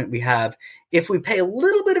engagement we have. If we pay a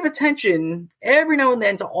little bit of attention every now and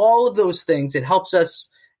then to all of those things, it helps us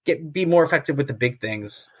be more effective with the big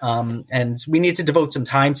things. And we need to devote some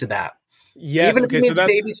time to that. Yes. Even if it means a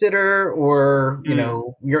babysitter or,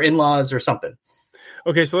 your in-laws or something.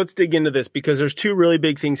 Okay, so let's dig into this, because there's two really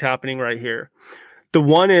big things happening right here. The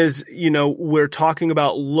one is, we're talking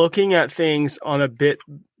about looking at things on a bit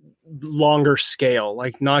longer scale,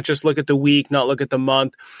 like not just look at the week, not look at the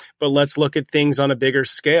month, but let's look at things on a bigger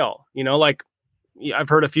scale. Like I've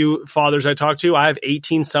heard a few fathers I talk to, I have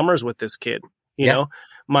 18 summers with this kid, you know,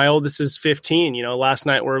 my oldest is 15, last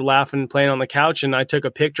night we're laughing, playing on the couch, and I took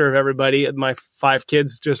a picture of everybody, my 5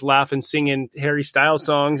 kids just laughing, singing Harry Styles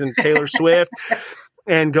songs and Taylor Swift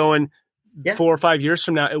and going 4 or 5 years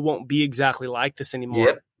from now, it won't be exactly like this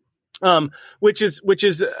anymore. Which is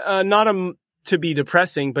not to be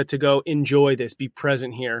depressing, but to go enjoy this, be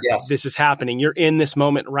present here. Yes. This is happening. You're in this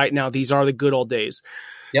moment right now. These are the good old days.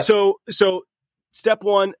 Yep. So step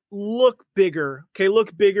one, look bigger. Okay.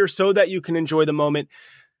 Look bigger so that you can enjoy the moment.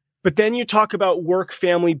 But then you talk about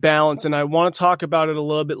work-family balance, and I want to talk about it a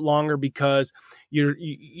little bit longer, because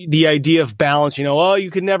the idea of balance,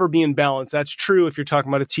 you could never be in balance. That's true if you're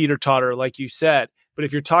talking about a teeter-totter, like you said. But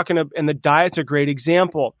if you're talking and the diet's a great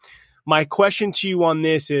example. My question to you on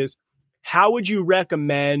this is, how would you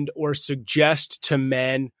recommend or suggest to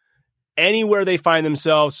men anywhere they find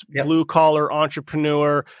themselves, blue collar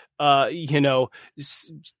entrepreneur,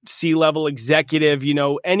 C-level executive,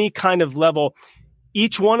 any kind of level,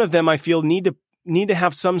 each one of them I feel need to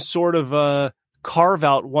have some sort of carve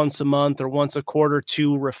out once a month or once a quarter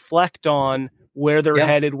to reflect on where they're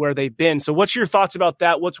headed, where they've been. So what's your thoughts about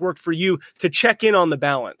that? What's worked for you to check in on the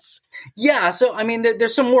balance? Yeah. So, I mean,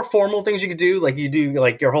 there's some more formal things you could do. Like you do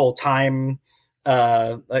like your whole time,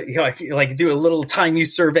 like do a little time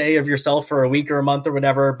use survey of yourself for a week or a month or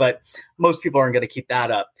whatever. But most people aren't going to keep that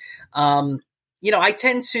up. I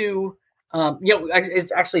tend to,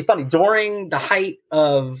 it's actually funny during the height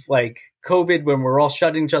of like COVID, when we're all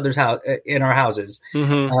shut in each other's house in our houses,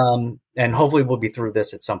 and hopefully we'll be through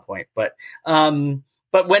this at some point. But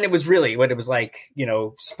when it was like,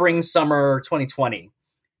 spring, summer 2020,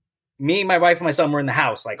 me, my wife, and my son were in the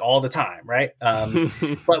house like all the time. Right.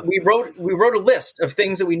 But we wrote a list of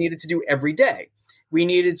things that we needed to do every day. We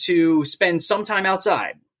needed to spend some time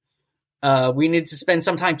outside. We needed to spend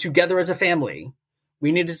some time together as a family.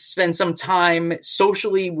 We needed to spend some time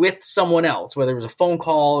socially with someone else, whether it was a phone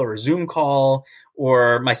call or a Zoom call,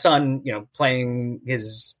 or my son, playing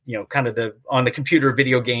his, kind of on the computer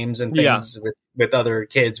video games and things with other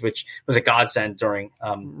kids, which was a godsend during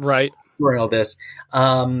all this.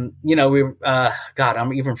 I'm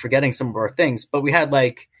even forgetting some of our things, but we had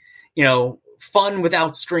like, fun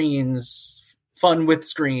without screens, fun with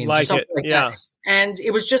screens, like or something like that. And it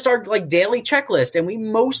was just our like daily checklist, and we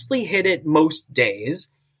mostly hit it most days.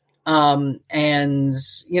 I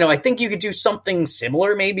think you could do something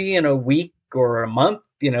similar maybe in a week or a month,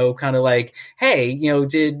 kind of like, hey,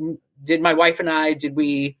 did my wife and I, did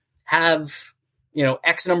we have,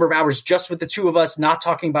 X number of hours just with the two of us, not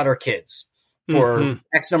talking about our kids for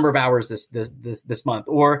X number of hours this month?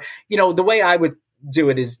 Or, the way I would do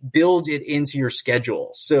it is build it into your schedule.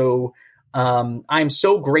 So I'm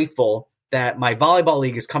so grateful that my volleyball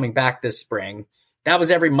league is coming back this spring. That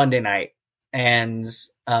was every Monday night. And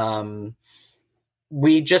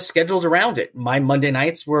we just scheduled around it. My Monday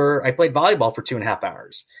nights I played volleyball for 2.5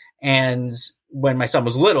 hours. And when my son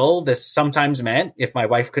was little, this sometimes meant if my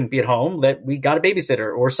wife couldn't be at home, that we got a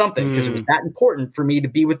babysitter or something, because it was that important for me to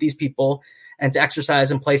be with these people and to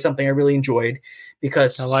exercise and play something I really enjoyed.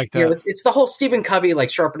 Because I like that. It's the whole Stephen Covey, like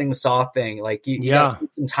sharpening the saw thing. Like you got to spend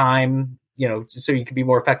some time, so you can be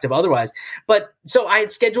more effective otherwise. But so I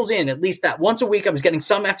had scheduled in at least that once a week, I was getting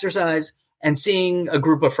some exercise and seeing a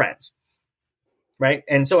group of friends. Right.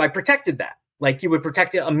 And so I protected that, like you would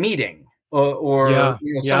protect a meeting or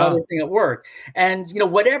some other thing at work. And,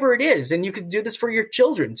 whatever it is, and you could do this for your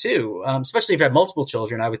children too, especially if you have multiple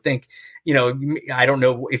children. I would think, I don't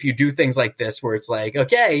know if you do things like this where it's like,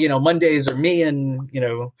 okay, Mondays are me and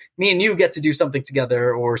you get to do something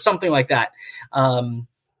together or something like that.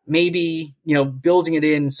 Maybe, building it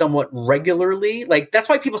in somewhat regularly. Like that's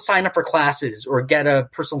why people sign up for classes or get a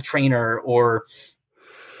personal trainer or,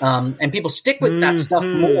 and people stick with that stuff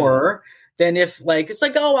more than if like, it's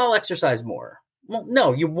like, oh, I'll exercise more. Well,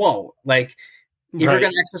 no, you won't. Like If you're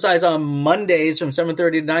going to exercise on Mondays from 7:30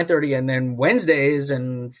 to 9:30, and then Wednesdays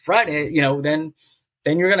and Friday, then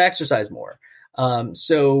you're going to exercise more.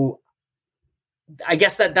 So I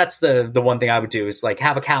guess that's the one thing I would do is like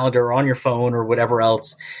have a calendar on your phone or whatever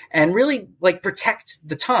else, and really like protect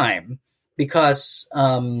the time, because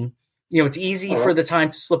it's easy for the time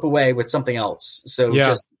to slip away with something else. So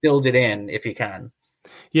just build it in if you can.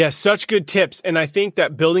 Yeah, such good tips. And I think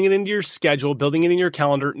that building it into your schedule, building it in your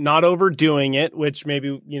calendar, not overdoing it, which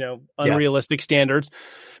maybe, unrealistic standards,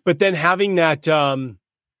 but then having that,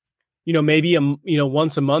 maybe,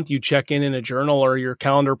 once a month you check in a journal or your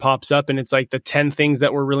calendar pops up and it's like the 10 things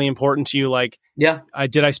that were really important to you. Like,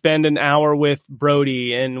 did I spend an hour with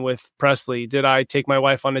Brody and with Presley? Did I take my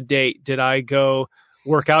wife on a date? Did I go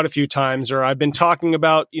work out a few times? Or I've been talking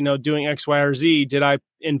about, doing X, Y, or Z. Did I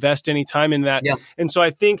invest any time in that? And so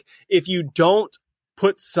I think if you don't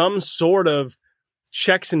put some sort of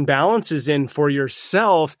checks and balances in for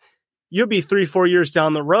yourself, you'll be 3-4 years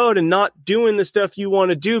down the road and not doing the stuff you want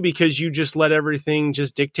to do because you just let everything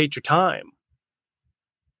just dictate your time.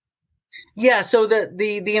 Yeah. So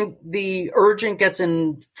the urgent gets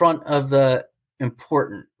in front of the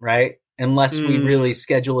important, right? Unless we really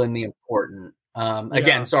schedule in the important.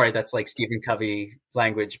 Again, sorry, that's like Stephen Covey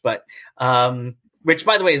language, but, which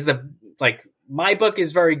by the way is my book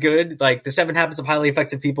is very good. Like The 7 Habits of Highly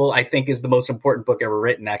Effective People, I think is the most important book ever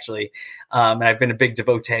written, actually. And I've been a big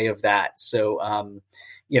devotee of that. So,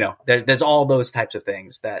 there's all those types of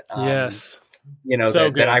things that,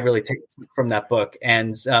 that I really take from that book.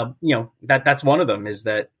 And, that's one of them is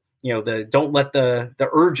that, don't let the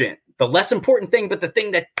urgent, the less important thing, but the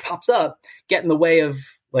thing that pops up get in the way of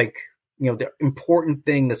the important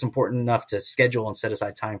thing that's important enough to schedule and set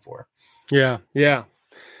aside time for. Yeah. Yeah.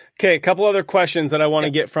 Okay. A couple other questions that I want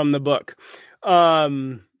to get from the book.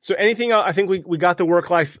 So anything else? I think we got the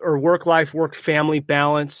work-family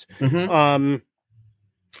balance. Mm-hmm.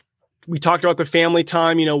 We talked about the family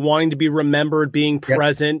time, wanting to be remembered, being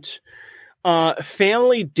present.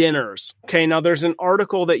 Family dinners. Okay. Now there's an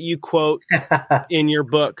article that you quote in your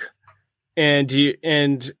book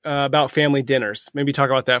and about family dinners. Maybe talk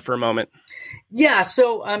about that for a moment. Yeah.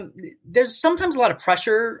 So, there's sometimes a lot of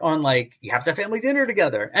pressure on you have to have family dinner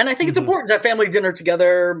together. And I think it's important to have family dinner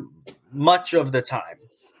together much of the time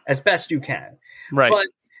as best you can. Right. But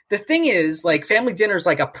the thing is family dinner is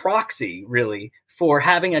like a proxy really for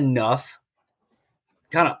having enough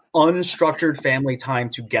kind of unstructured family time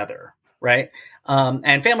together. Right.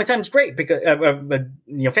 And family time is great because,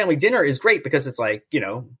 family dinner is great because it's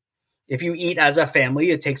if you eat as a family,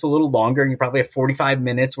 it takes a little longer and you probably have 45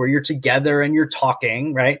 minutes where you're together and you're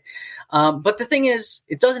talking, right? But the thing is,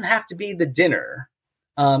 it doesn't have to be the dinner.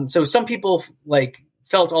 So some people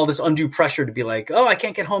felt all this undue pressure to be oh, I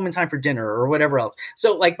can't get home in time for dinner or whatever else.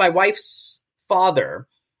 So my wife's father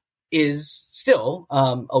is still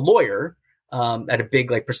a lawyer at a big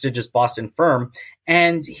prestigious Boston firm.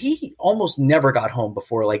 And he almost never got home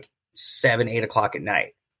before 7-8 o'clock at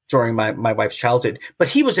night during my wife's childhood. But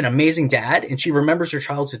he was an amazing dad, and she remembers her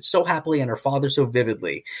childhood so happily and her father so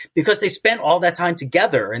vividly because they spent all that time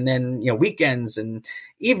together, and then weekends and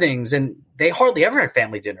evenings, and they hardly ever had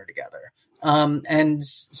family dinner together. And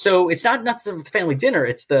so it's not the family dinner,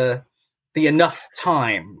 it's the enough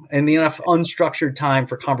time and the enough unstructured time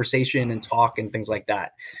for conversation and talk and things like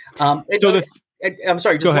that. I'm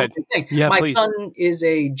sorry, just one thing. Yeah, my please. son is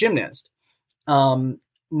a gymnast.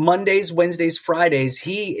 Mondays, Wednesdays, Fridays,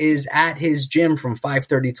 he is at his gym from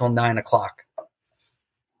 5:30 till 9 o'clock.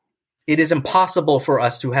 It is impossible for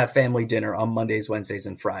us to have family dinner on Mondays, Wednesdays,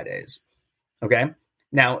 and Fridays. Okay.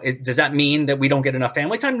 Now, does that mean that we don't get enough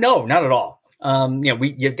family time? No, not at all.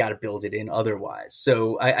 You've got to build it in otherwise.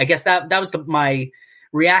 So I guess that was my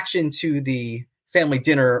reaction to the family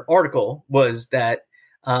dinner article was that,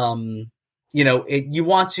 you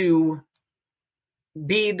want to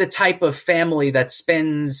be the type of family that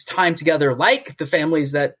spends time together, like the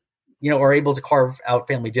families that, are able to carve out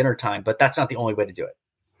family dinner time, but that's not the only way to do it.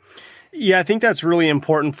 Yeah, I think that's really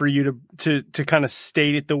important for you to kind of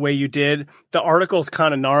state it the way you did. The article's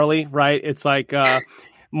kind of gnarly, right? It's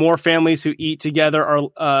more families who eat together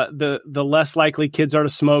are the less likely kids are to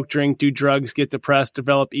smoke, drink, do drugs, get depressed,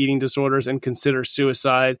 develop eating disorders, and consider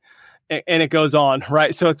suicide. And it goes on,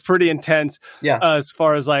 right? So it's pretty intense. Yeah. As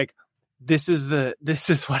far as this is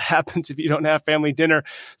what happens if you don't have family dinner.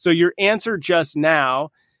 So your answer just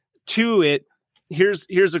now to it,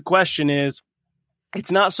 here's a question is,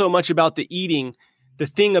 it's not so much about the eating. The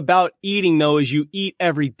thing about eating though, is you eat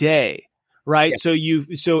every day, right? Yeah.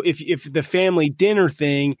 So if the family dinner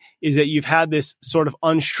thing is that you've had this sort of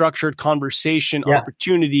unstructured conversation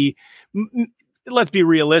opportunity, let's be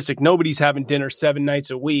realistic. Nobody's having dinner 7 nights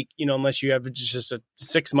a week, unless you have just a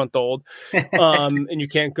 6-month-old, and you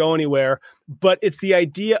can't go anywhere. But it's the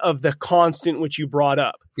idea of the constant, which you brought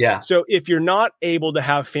up. Yeah. So if you're not able to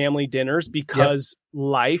have family dinners because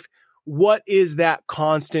life, what is that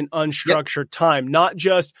constant unstructured time? Not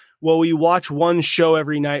just, well, we watch one show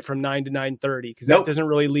every night from 9 to 9:30, because that doesn't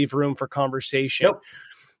really leave room for conversation.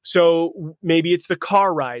 So maybe it's the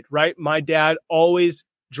car ride, right? My dad always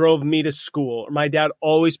drove me to school, or my dad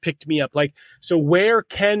always picked me up. So where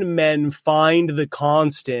can men find the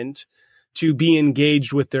constant to be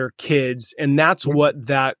engaged with their kids? And that's what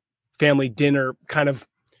that family dinner kind of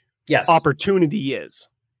opportunity is.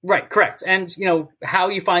 Right. Correct. And, how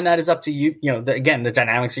you find that is up to you. The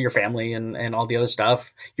dynamics of your family and all the other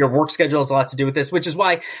stuff. Your work schedule has a lot to do with this, which is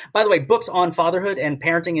why, by the way, books on fatherhood and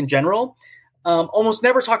parenting in general almost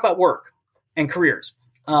never talk about work and careers,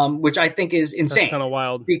 which I think is insane. That's kind of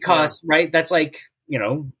wild. Because, right, that's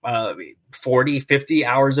 40, 50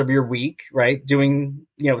 hours of your week, right? Doing,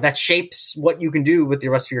 that shapes what you can do with the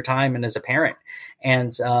rest of your time and as a parent.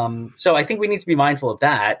 And so I think we need to be mindful of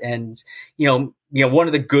that. And, one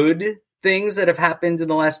of the good things that have happened in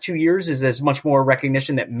the last 2 years is there's much more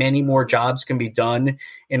recognition that many more jobs can be done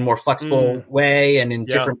in a more flexible way and in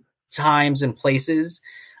different times and places.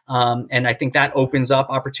 And I think that opens up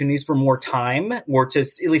opportunities for more time, or to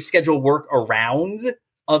at least schedule work around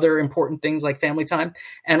other important things like family time.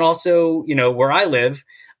 And also, where I live,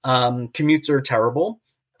 commutes are terrible.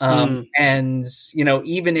 And,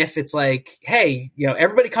 even if it's like, hey,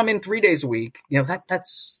 everybody come in 3 days a week,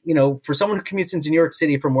 that's, for someone who commutes into New York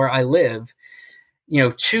City from where I live,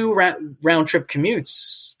 2 round trip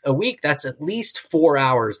commutes a week, that's at least 4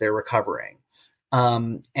 hours they're recovering.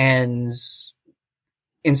 And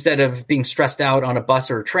instead of being stressed out on a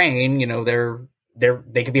bus or a train,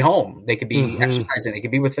 they could be home, they could be exercising, they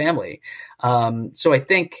could be with family. So I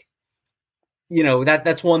think,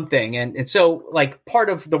 that's one thing. And so part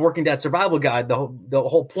of the Working Dad Survival Guide, the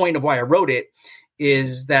whole point of why I wrote it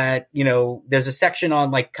is that, there's a section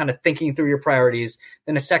on kind of thinking through your priorities,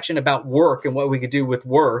 then a section about work and what we could do with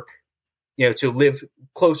work, to live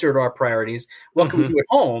closer to our priorities. What can we do at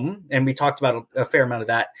home? And we talked about a fair amount of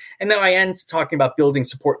that. And then I end talking about building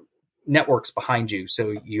support networks behind you,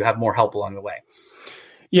 so you have more help along the way.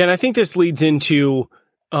 Yeah. And I think this leads into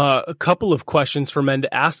a couple of questions for men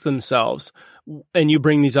to ask themselves. And you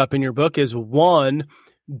bring these up in your book. Is one,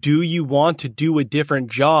 do you want to do a different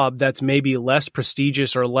job that's maybe less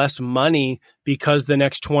prestigious or less money because the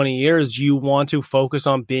next 20 years you want to focus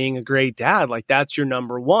on being a great dad? That's your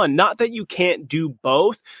number one. Not that you can't do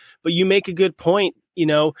both, but you make a good point,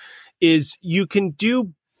 is you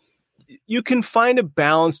can find a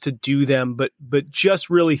balance to do them, but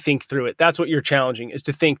just really think through it. That's what you're challenging, is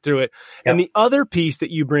to think through it. Yep. And the other piece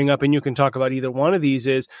that you bring up, and you can talk about either one of these,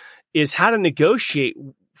 is how to negotiate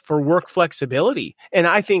for work flexibility. And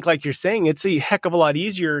I think, like you're saying, it's a heck of a lot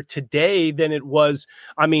easier today than it was,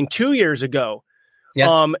 2 years ago.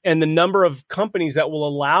 Yeah. And the number of companies that will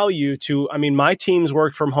allow you to, my team's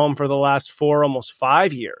worked from home for the last 4, almost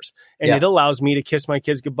 5 years. And it allows me to kiss my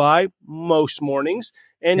kids goodbye most mornings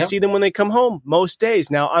and see them when they come home most days.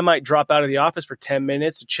 Now, I might drop out of the office for 10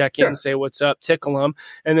 minutes to check in, say what's up, tickle them,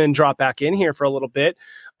 and then drop back in here for a little bit.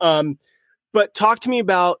 But talk to me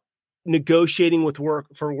about negotiating with work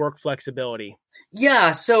for work flexibility.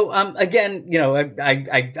 Yeah. So, again,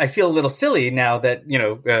 I feel a little silly now that,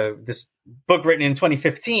 this book written in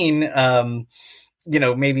 2015,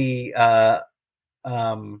 maybe, some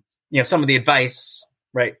of the advice,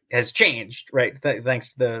 right, has changed, right?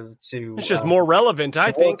 Thanks to it's just more relevant,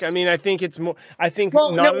 I think. I think it's more,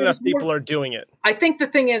 not enough people are doing it. I think the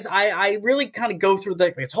thing is, I really kind of go through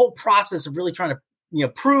this whole process of really trying to,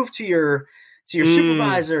 prove to your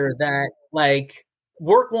supervisor that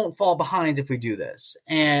work won't fall behind if we do this,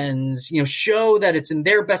 and, show that it's in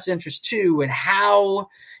their best interest too, and how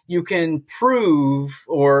you can prove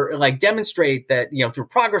or demonstrate that, through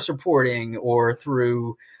progress reporting or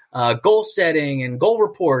through goal setting and goal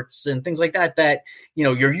reports and things like that,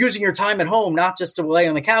 you're using your time at home, not just to lay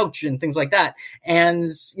on the couch and things like that. And,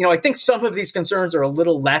 I think some of these concerns are a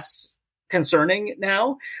little less concerning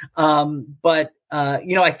now. But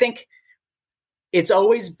I think it's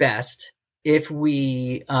always best if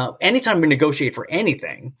we, anytime we negotiate for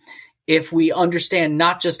anything, if we understand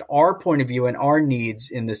not just our point of view and our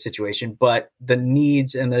needs in this situation, but the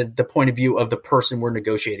needs and the point of view of the person we're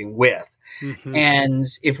negotiating with. Mm-hmm. And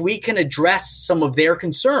if we can address some of their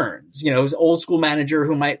concerns, as an old school manager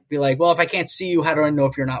who might be like, well, if I can't see you, how do I know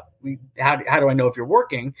if you're not, how do I know if you're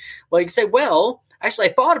working? Well, you can say, well, actually,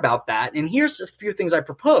 I thought about that, and here's a few things I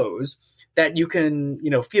propose that you can,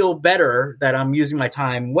 feel better that I'm using my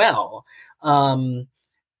time well. Or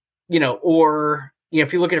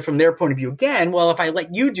if you look at it from their point of view again, well, if I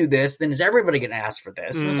let you do this, then is everybody going to ask for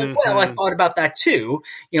this? And it's like, well, I thought about that too.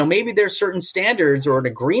 Maybe there's certain standards or an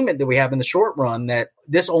agreement that we have in the short run that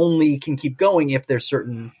this only can keep going if there's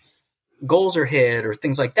certain goals are hit or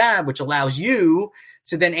things like that, which allows you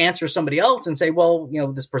to then answer somebody else and say, well,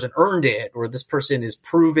 this person earned it, or this person is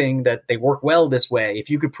proving that they work well this way. If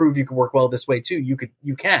you could prove you could work well this way too,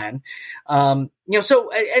 you can. So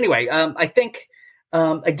anyway, I think,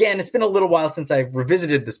 again, it's been a little while since I've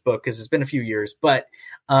revisited this book because it's been a few years, but,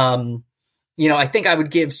 I think I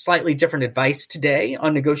would give slightly different advice today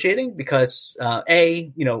on negotiating because,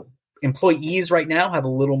 employees right now have a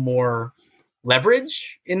little more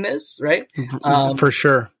leverage in this, right? For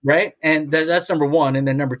sure. Right. And that's number one. And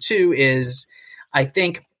then number two is I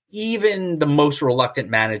think even the most reluctant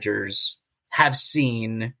managers have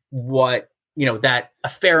seen what, that a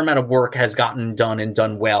fair amount of work has gotten done and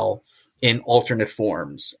done well in alternate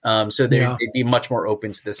forms. So they'd be much more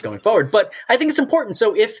open to this going forward. But I think it's important.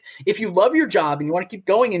 So if you love your job and you want to keep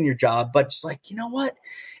going in your job, but just like, what,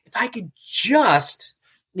 if I could just,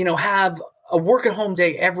 have a work at home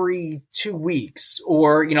day every 2 weeks,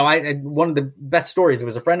 or, one of the best stories, it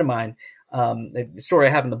was a friend of mine, the story I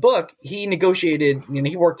have in the book, he negotiated,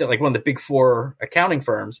 he worked at like one of the big four accounting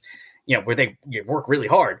firms, where they work really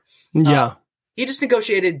hard. Yeah. He just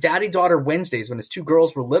negotiated daddy-daughter Wednesdays when his two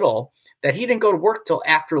girls were little, that he didn't go to work till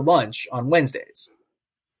after lunch on Wednesdays.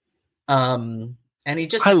 And he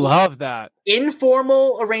just, I love that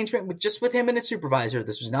informal arrangement with him and his supervisor.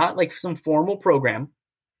 This was not like some formal program.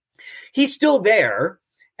 He's still there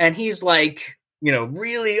and he's like,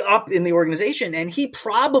 really up in the organization, and he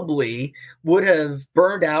probably would have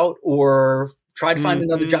burned out or tried to find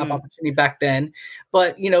another job opportunity back then.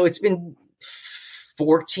 But, it's been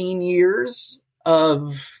 14 years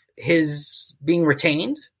of his being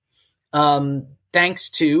retained, thanks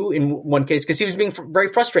to, in one case, because he was being very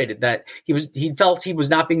frustrated that he felt he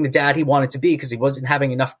was not being the dad he wanted to be because he wasn't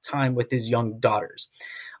having enough time with his young daughters.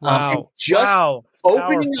 And just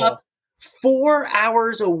opening up 4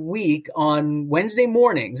 hours a week on Wednesday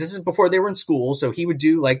mornings. This is before they were in school. So he would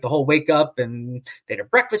do like the whole wake up, and they'd have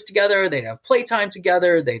breakfast together. They'd have playtime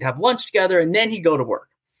together. They'd have lunch together, and then he'd go to work.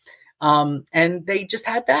 And they just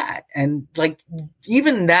had that. And like,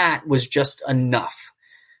 even that was just enough.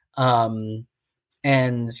 And,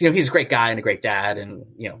 he's a great guy and a great dad and,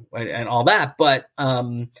 and all that. But,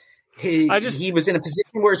 he was in a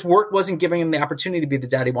position where his work wasn't giving him the opportunity to be the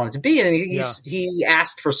dad he wanted to be. And he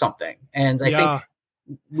asked for something. And I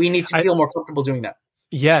think we need to feel more comfortable doing that.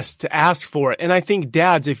 Yes, to ask for it. And I think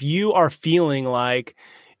dads, if you are feeling like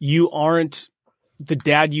you aren't the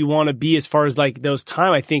dad you want to be as far as like those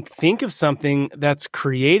time, I think of something that's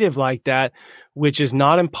creative like that, which is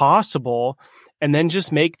not impossible. And then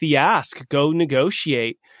just make the ask, go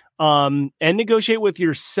negotiate. And negotiate with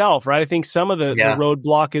yourself, right? I think some of the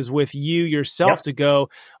roadblock is with you yourself to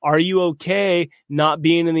go, are you okay not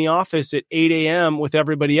being in the office at 8 a.m. with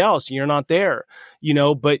everybody else? You're not there,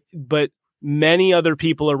 but many other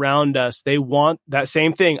people around us, they want that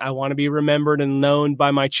same thing. I want to be remembered and known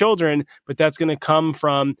by my children, but that's going to come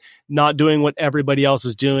from not doing what everybody else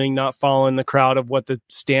is doing, not following the crowd of what the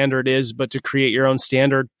standard is, but to create your own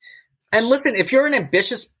standard. And listen, if you're an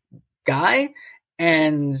ambitious guy,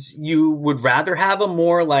 and you would rather have a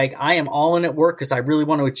more like, I am all in at work because I really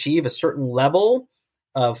want to achieve a certain level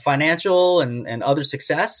of financial and other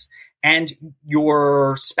success, and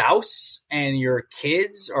your spouse and your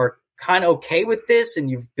kids are kind of okay with this, and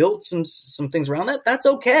you've built some things around that, that's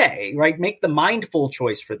okay, right? Make the mindful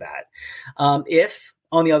choice for that. If,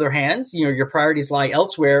 on the other hand, your priorities lie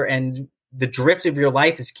elsewhere and the drift of your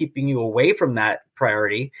life is keeping you away from that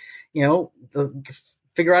priority,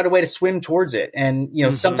 figure out a way to swim towards it. And,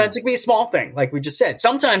 sometimes it can be a small thing, like we just said.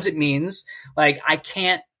 Sometimes it means like, I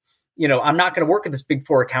can't, I'm not going to work at this big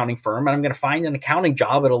four accounting firm, and I'm going to find an accounting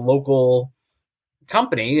job at a local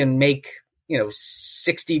company and make,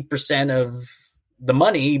 60% of the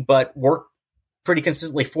money, but work pretty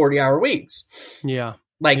consistently 40-hour weeks. Yeah.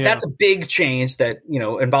 That's a big change that,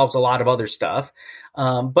 involves a lot of other stuff.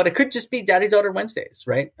 But it could just be daddy-daughter Wednesdays,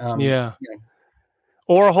 right?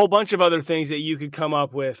 Or a whole bunch of other things that you could come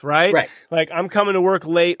up with, right? Right. Like, I'm coming to work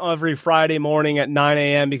late every Friday morning at 9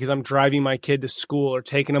 a.m. because I'm driving my kid to school or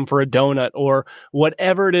taking them for a donut or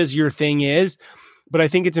whatever it is your thing is. But I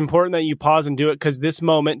think it's important that you pause and do it, because this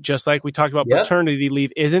moment, just like we talked about paternity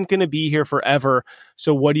leave, isn't going to be here forever.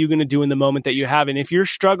 So what are you going to do in the moment that you have? And if you're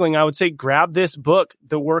struggling, I would say grab this book,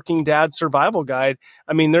 The Working Dad Survival Guide.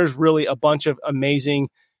 I mean, there's really a bunch of amazing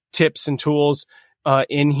tips and tools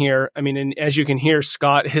in here. I mean, and as you can hear,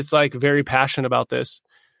 Scott is like very passionate about this.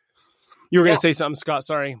 You were going to say something, Scott.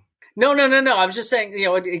 Sorry. No. I was just saying,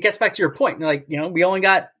 it gets back to your point. Like, we only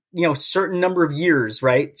got, certain number of years,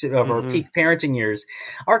 right, of our peak parenting years.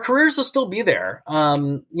 Our careers will still be there.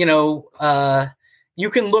 You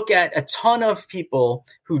can look at a ton of people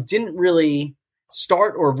who didn't really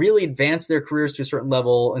start or really advance their careers to a certain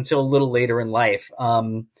level until a little later in life.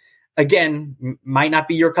 Again, might not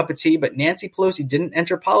be your cup of tea, but Nancy Pelosi didn't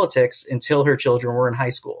enter politics until her children were in high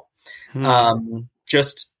school.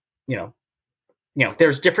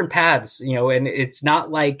 There's different paths, and it's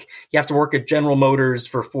not like you have to work at General Motors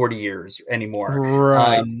for 40 years anymore.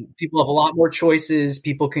 Right. People have a lot more choices.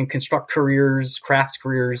 People can construct careers, craft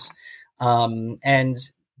careers. And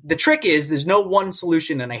the trick is there's no one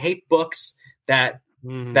solution. And I hate books that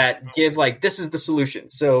give like, this is the solution.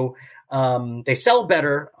 So, they sell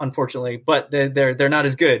better, unfortunately, but they're not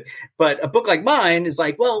as good. But a book like mine is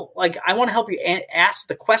like, well, like I want to help you ask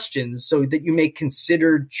the questions so that you make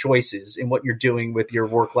considered choices in what you're doing with your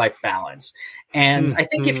work-life balance. And I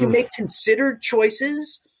think if you make considered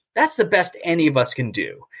choices, that's the best any of us can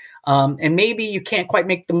do. And maybe you can't quite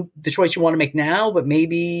make the choice you want to make now, but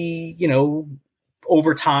maybe,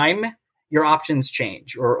 over time, your options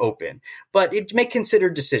change or open, but it make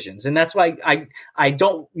considered decisions. And that's why I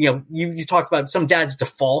don't, you talk about some dads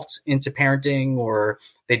default into parenting or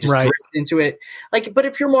they just drift into it. Like, but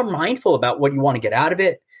if you're more mindful about what you want to get out of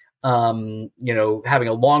it, having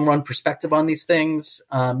a long run perspective on these things,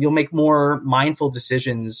 you'll make more mindful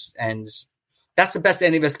decisions. And that's the best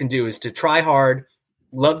any of us can do is to try hard,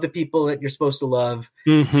 love the people that you're supposed to love,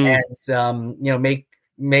 and,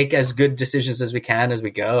 make as good decisions as we can as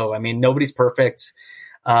we go. I mean, nobody's perfect.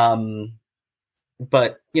 But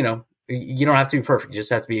you don't have to be perfect. You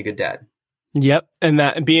just have to be a good dad. Yep. And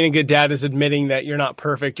that being a good dad is admitting that you're not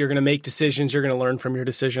perfect. You're going to make decisions. You're going to learn from your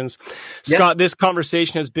decisions. Scott, this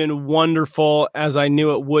conversation has been wonderful, as I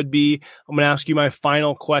knew it would be. I'm going to ask you my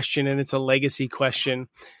final question, and it's a legacy question.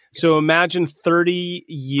 So imagine 30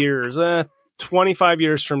 years, 25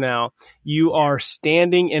 years from now, you are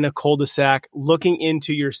standing in a cul-de-sac looking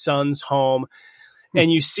into your son's home,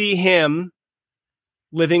 and you see him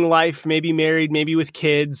living life, maybe married, maybe with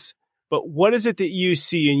kids. But what is it that you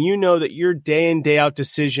see? And you know that your day in, day out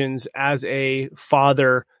decisions as a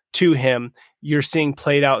father to him, you're seeing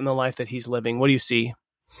played out in the life that he's living. What do you see?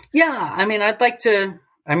 Yeah. I'd like to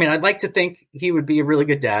think he would be a really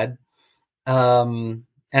good dad, and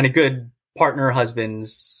a good partner, husband,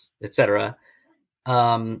 etc.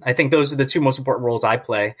 I think those are the two most important roles I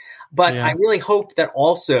play, but I really hope that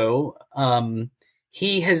also,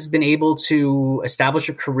 he has been able to establish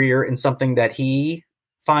a career in something that he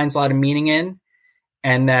finds a lot of meaning in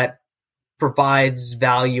and that provides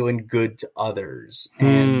value and good to others.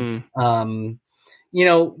 And,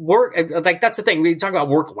 work, like that's the thing. We talk about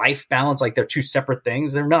work-life balance, like they're two separate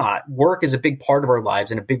things. They're not. Work is a big part of our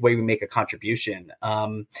lives and a big way we make a contribution.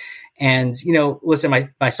 Listen,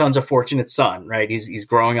 my son's a fortunate son, right? He's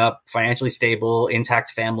growing up financially stable,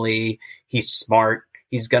 intact family. He's smart.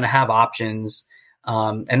 He's going to have options.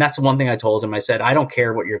 And that's the one thing I told him. I said, I don't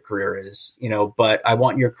care what your career is, but I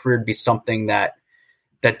want your career to be something that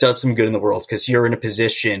does some good in the world, because you're in a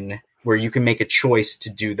position where you can make a choice to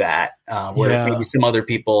do that, maybe some other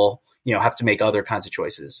people, have to make other kinds of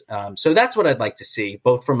choices. So that's what I'd like to see,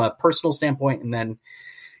 both from a personal standpoint and then,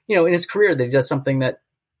 in his career, that he does something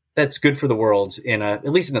that's good for the world at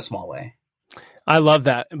least in a small way. I love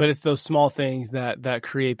that, but it's those small things that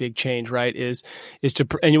create big change, right? Is to,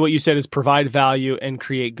 and what you said is provide value and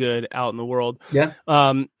create good out in the world. Yeah.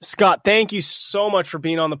 Scott, thank you so much for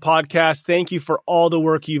being on the podcast. Thank you for all the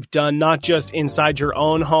work you've done, not just inside your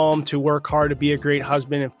own home to work hard to be a great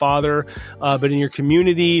husband and father, but in your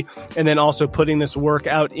community, and then also putting this work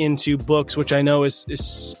out into books, which I know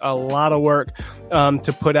is a lot of work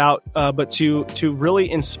to put out, but to really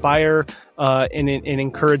inspire and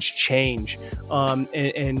encourage change,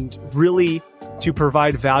 and really to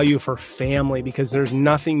provide value for family, because there's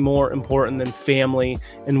nothing more important than family.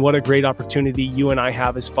 And what a great opportunity you and I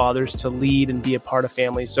have as fathers to lead and be a part of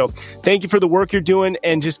families. So thank you for the work you're doing,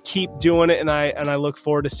 and just keep doing it. And I look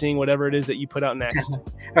forward to seeing whatever it is that you put out next. All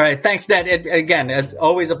right. Thanks, Ned. Again, it's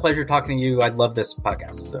always a pleasure talking to you. I love this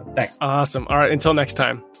podcast. So thanks. Awesome. All right. Until next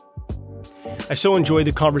time. I so enjoyed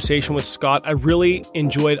the conversation with Scott. I really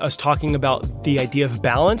enjoyed us talking about the idea of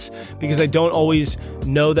balance, because I don't always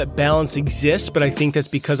know that balance exists, but I think that's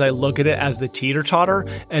because I look at it as the teeter-totter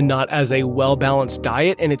and not as a well-balanced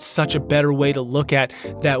diet. And it's such a better way to look at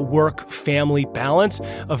that work-family balance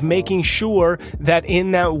of making sure that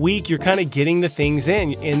in that week, you're kind of getting the things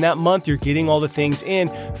in that month, you're getting all the things in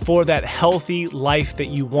for that healthy life that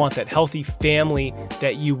you want, that healthy family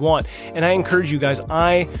that you want. And I encourage you guys,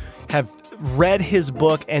 I have read his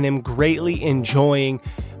book and am greatly enjoying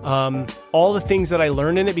all the things that I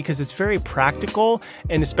learned in it, because it's very practical.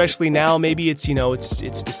 And especially now, maybe it's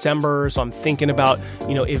December. So I'm thinking about,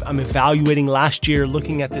 if I'm evaluating last year,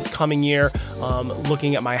 looking at this coming year,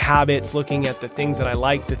 looking at my habits, looking at the things that I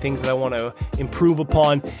like, the things that I want to improve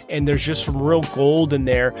upon. And there's just some real gold in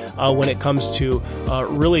there when it comes to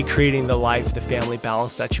really creating the life, the family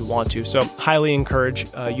balance that you want to. So highly encourage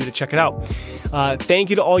you to check it out. Thank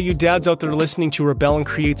you to all you dads out there listening to Rebel and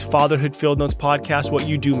Create's Fatherhood Field Notes podcast. What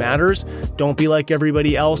you do matters. Don't be like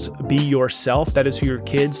everybody else. Be yourself. That is who your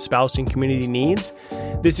kids, spouse, and community needs.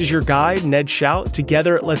 This is your guide, Ned Shout.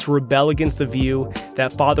 Together, let's rebel against the view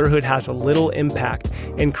that fatherhood has a little impact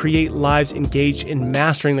and create lives engaged in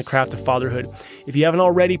mastering the craft of fatherhood. If you haven't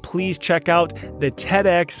already, please check out the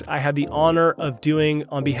TEDx I had the honor of doing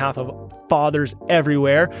on behalf of fathers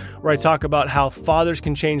everywhere, where I talk about how fathers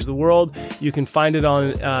can change the world. You can find it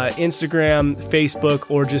on Instagram,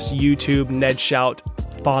 Facebook, or just YouTube, Ned Shout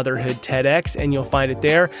Fatherhood TEDx, and you'll find it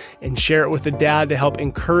there, and share it with a dad to help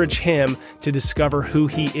encourage him to discover who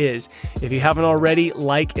he is. If you haven't already,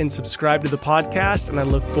 like and subscribe to the podcast, and I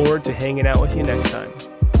look forward to hanging out with you next time.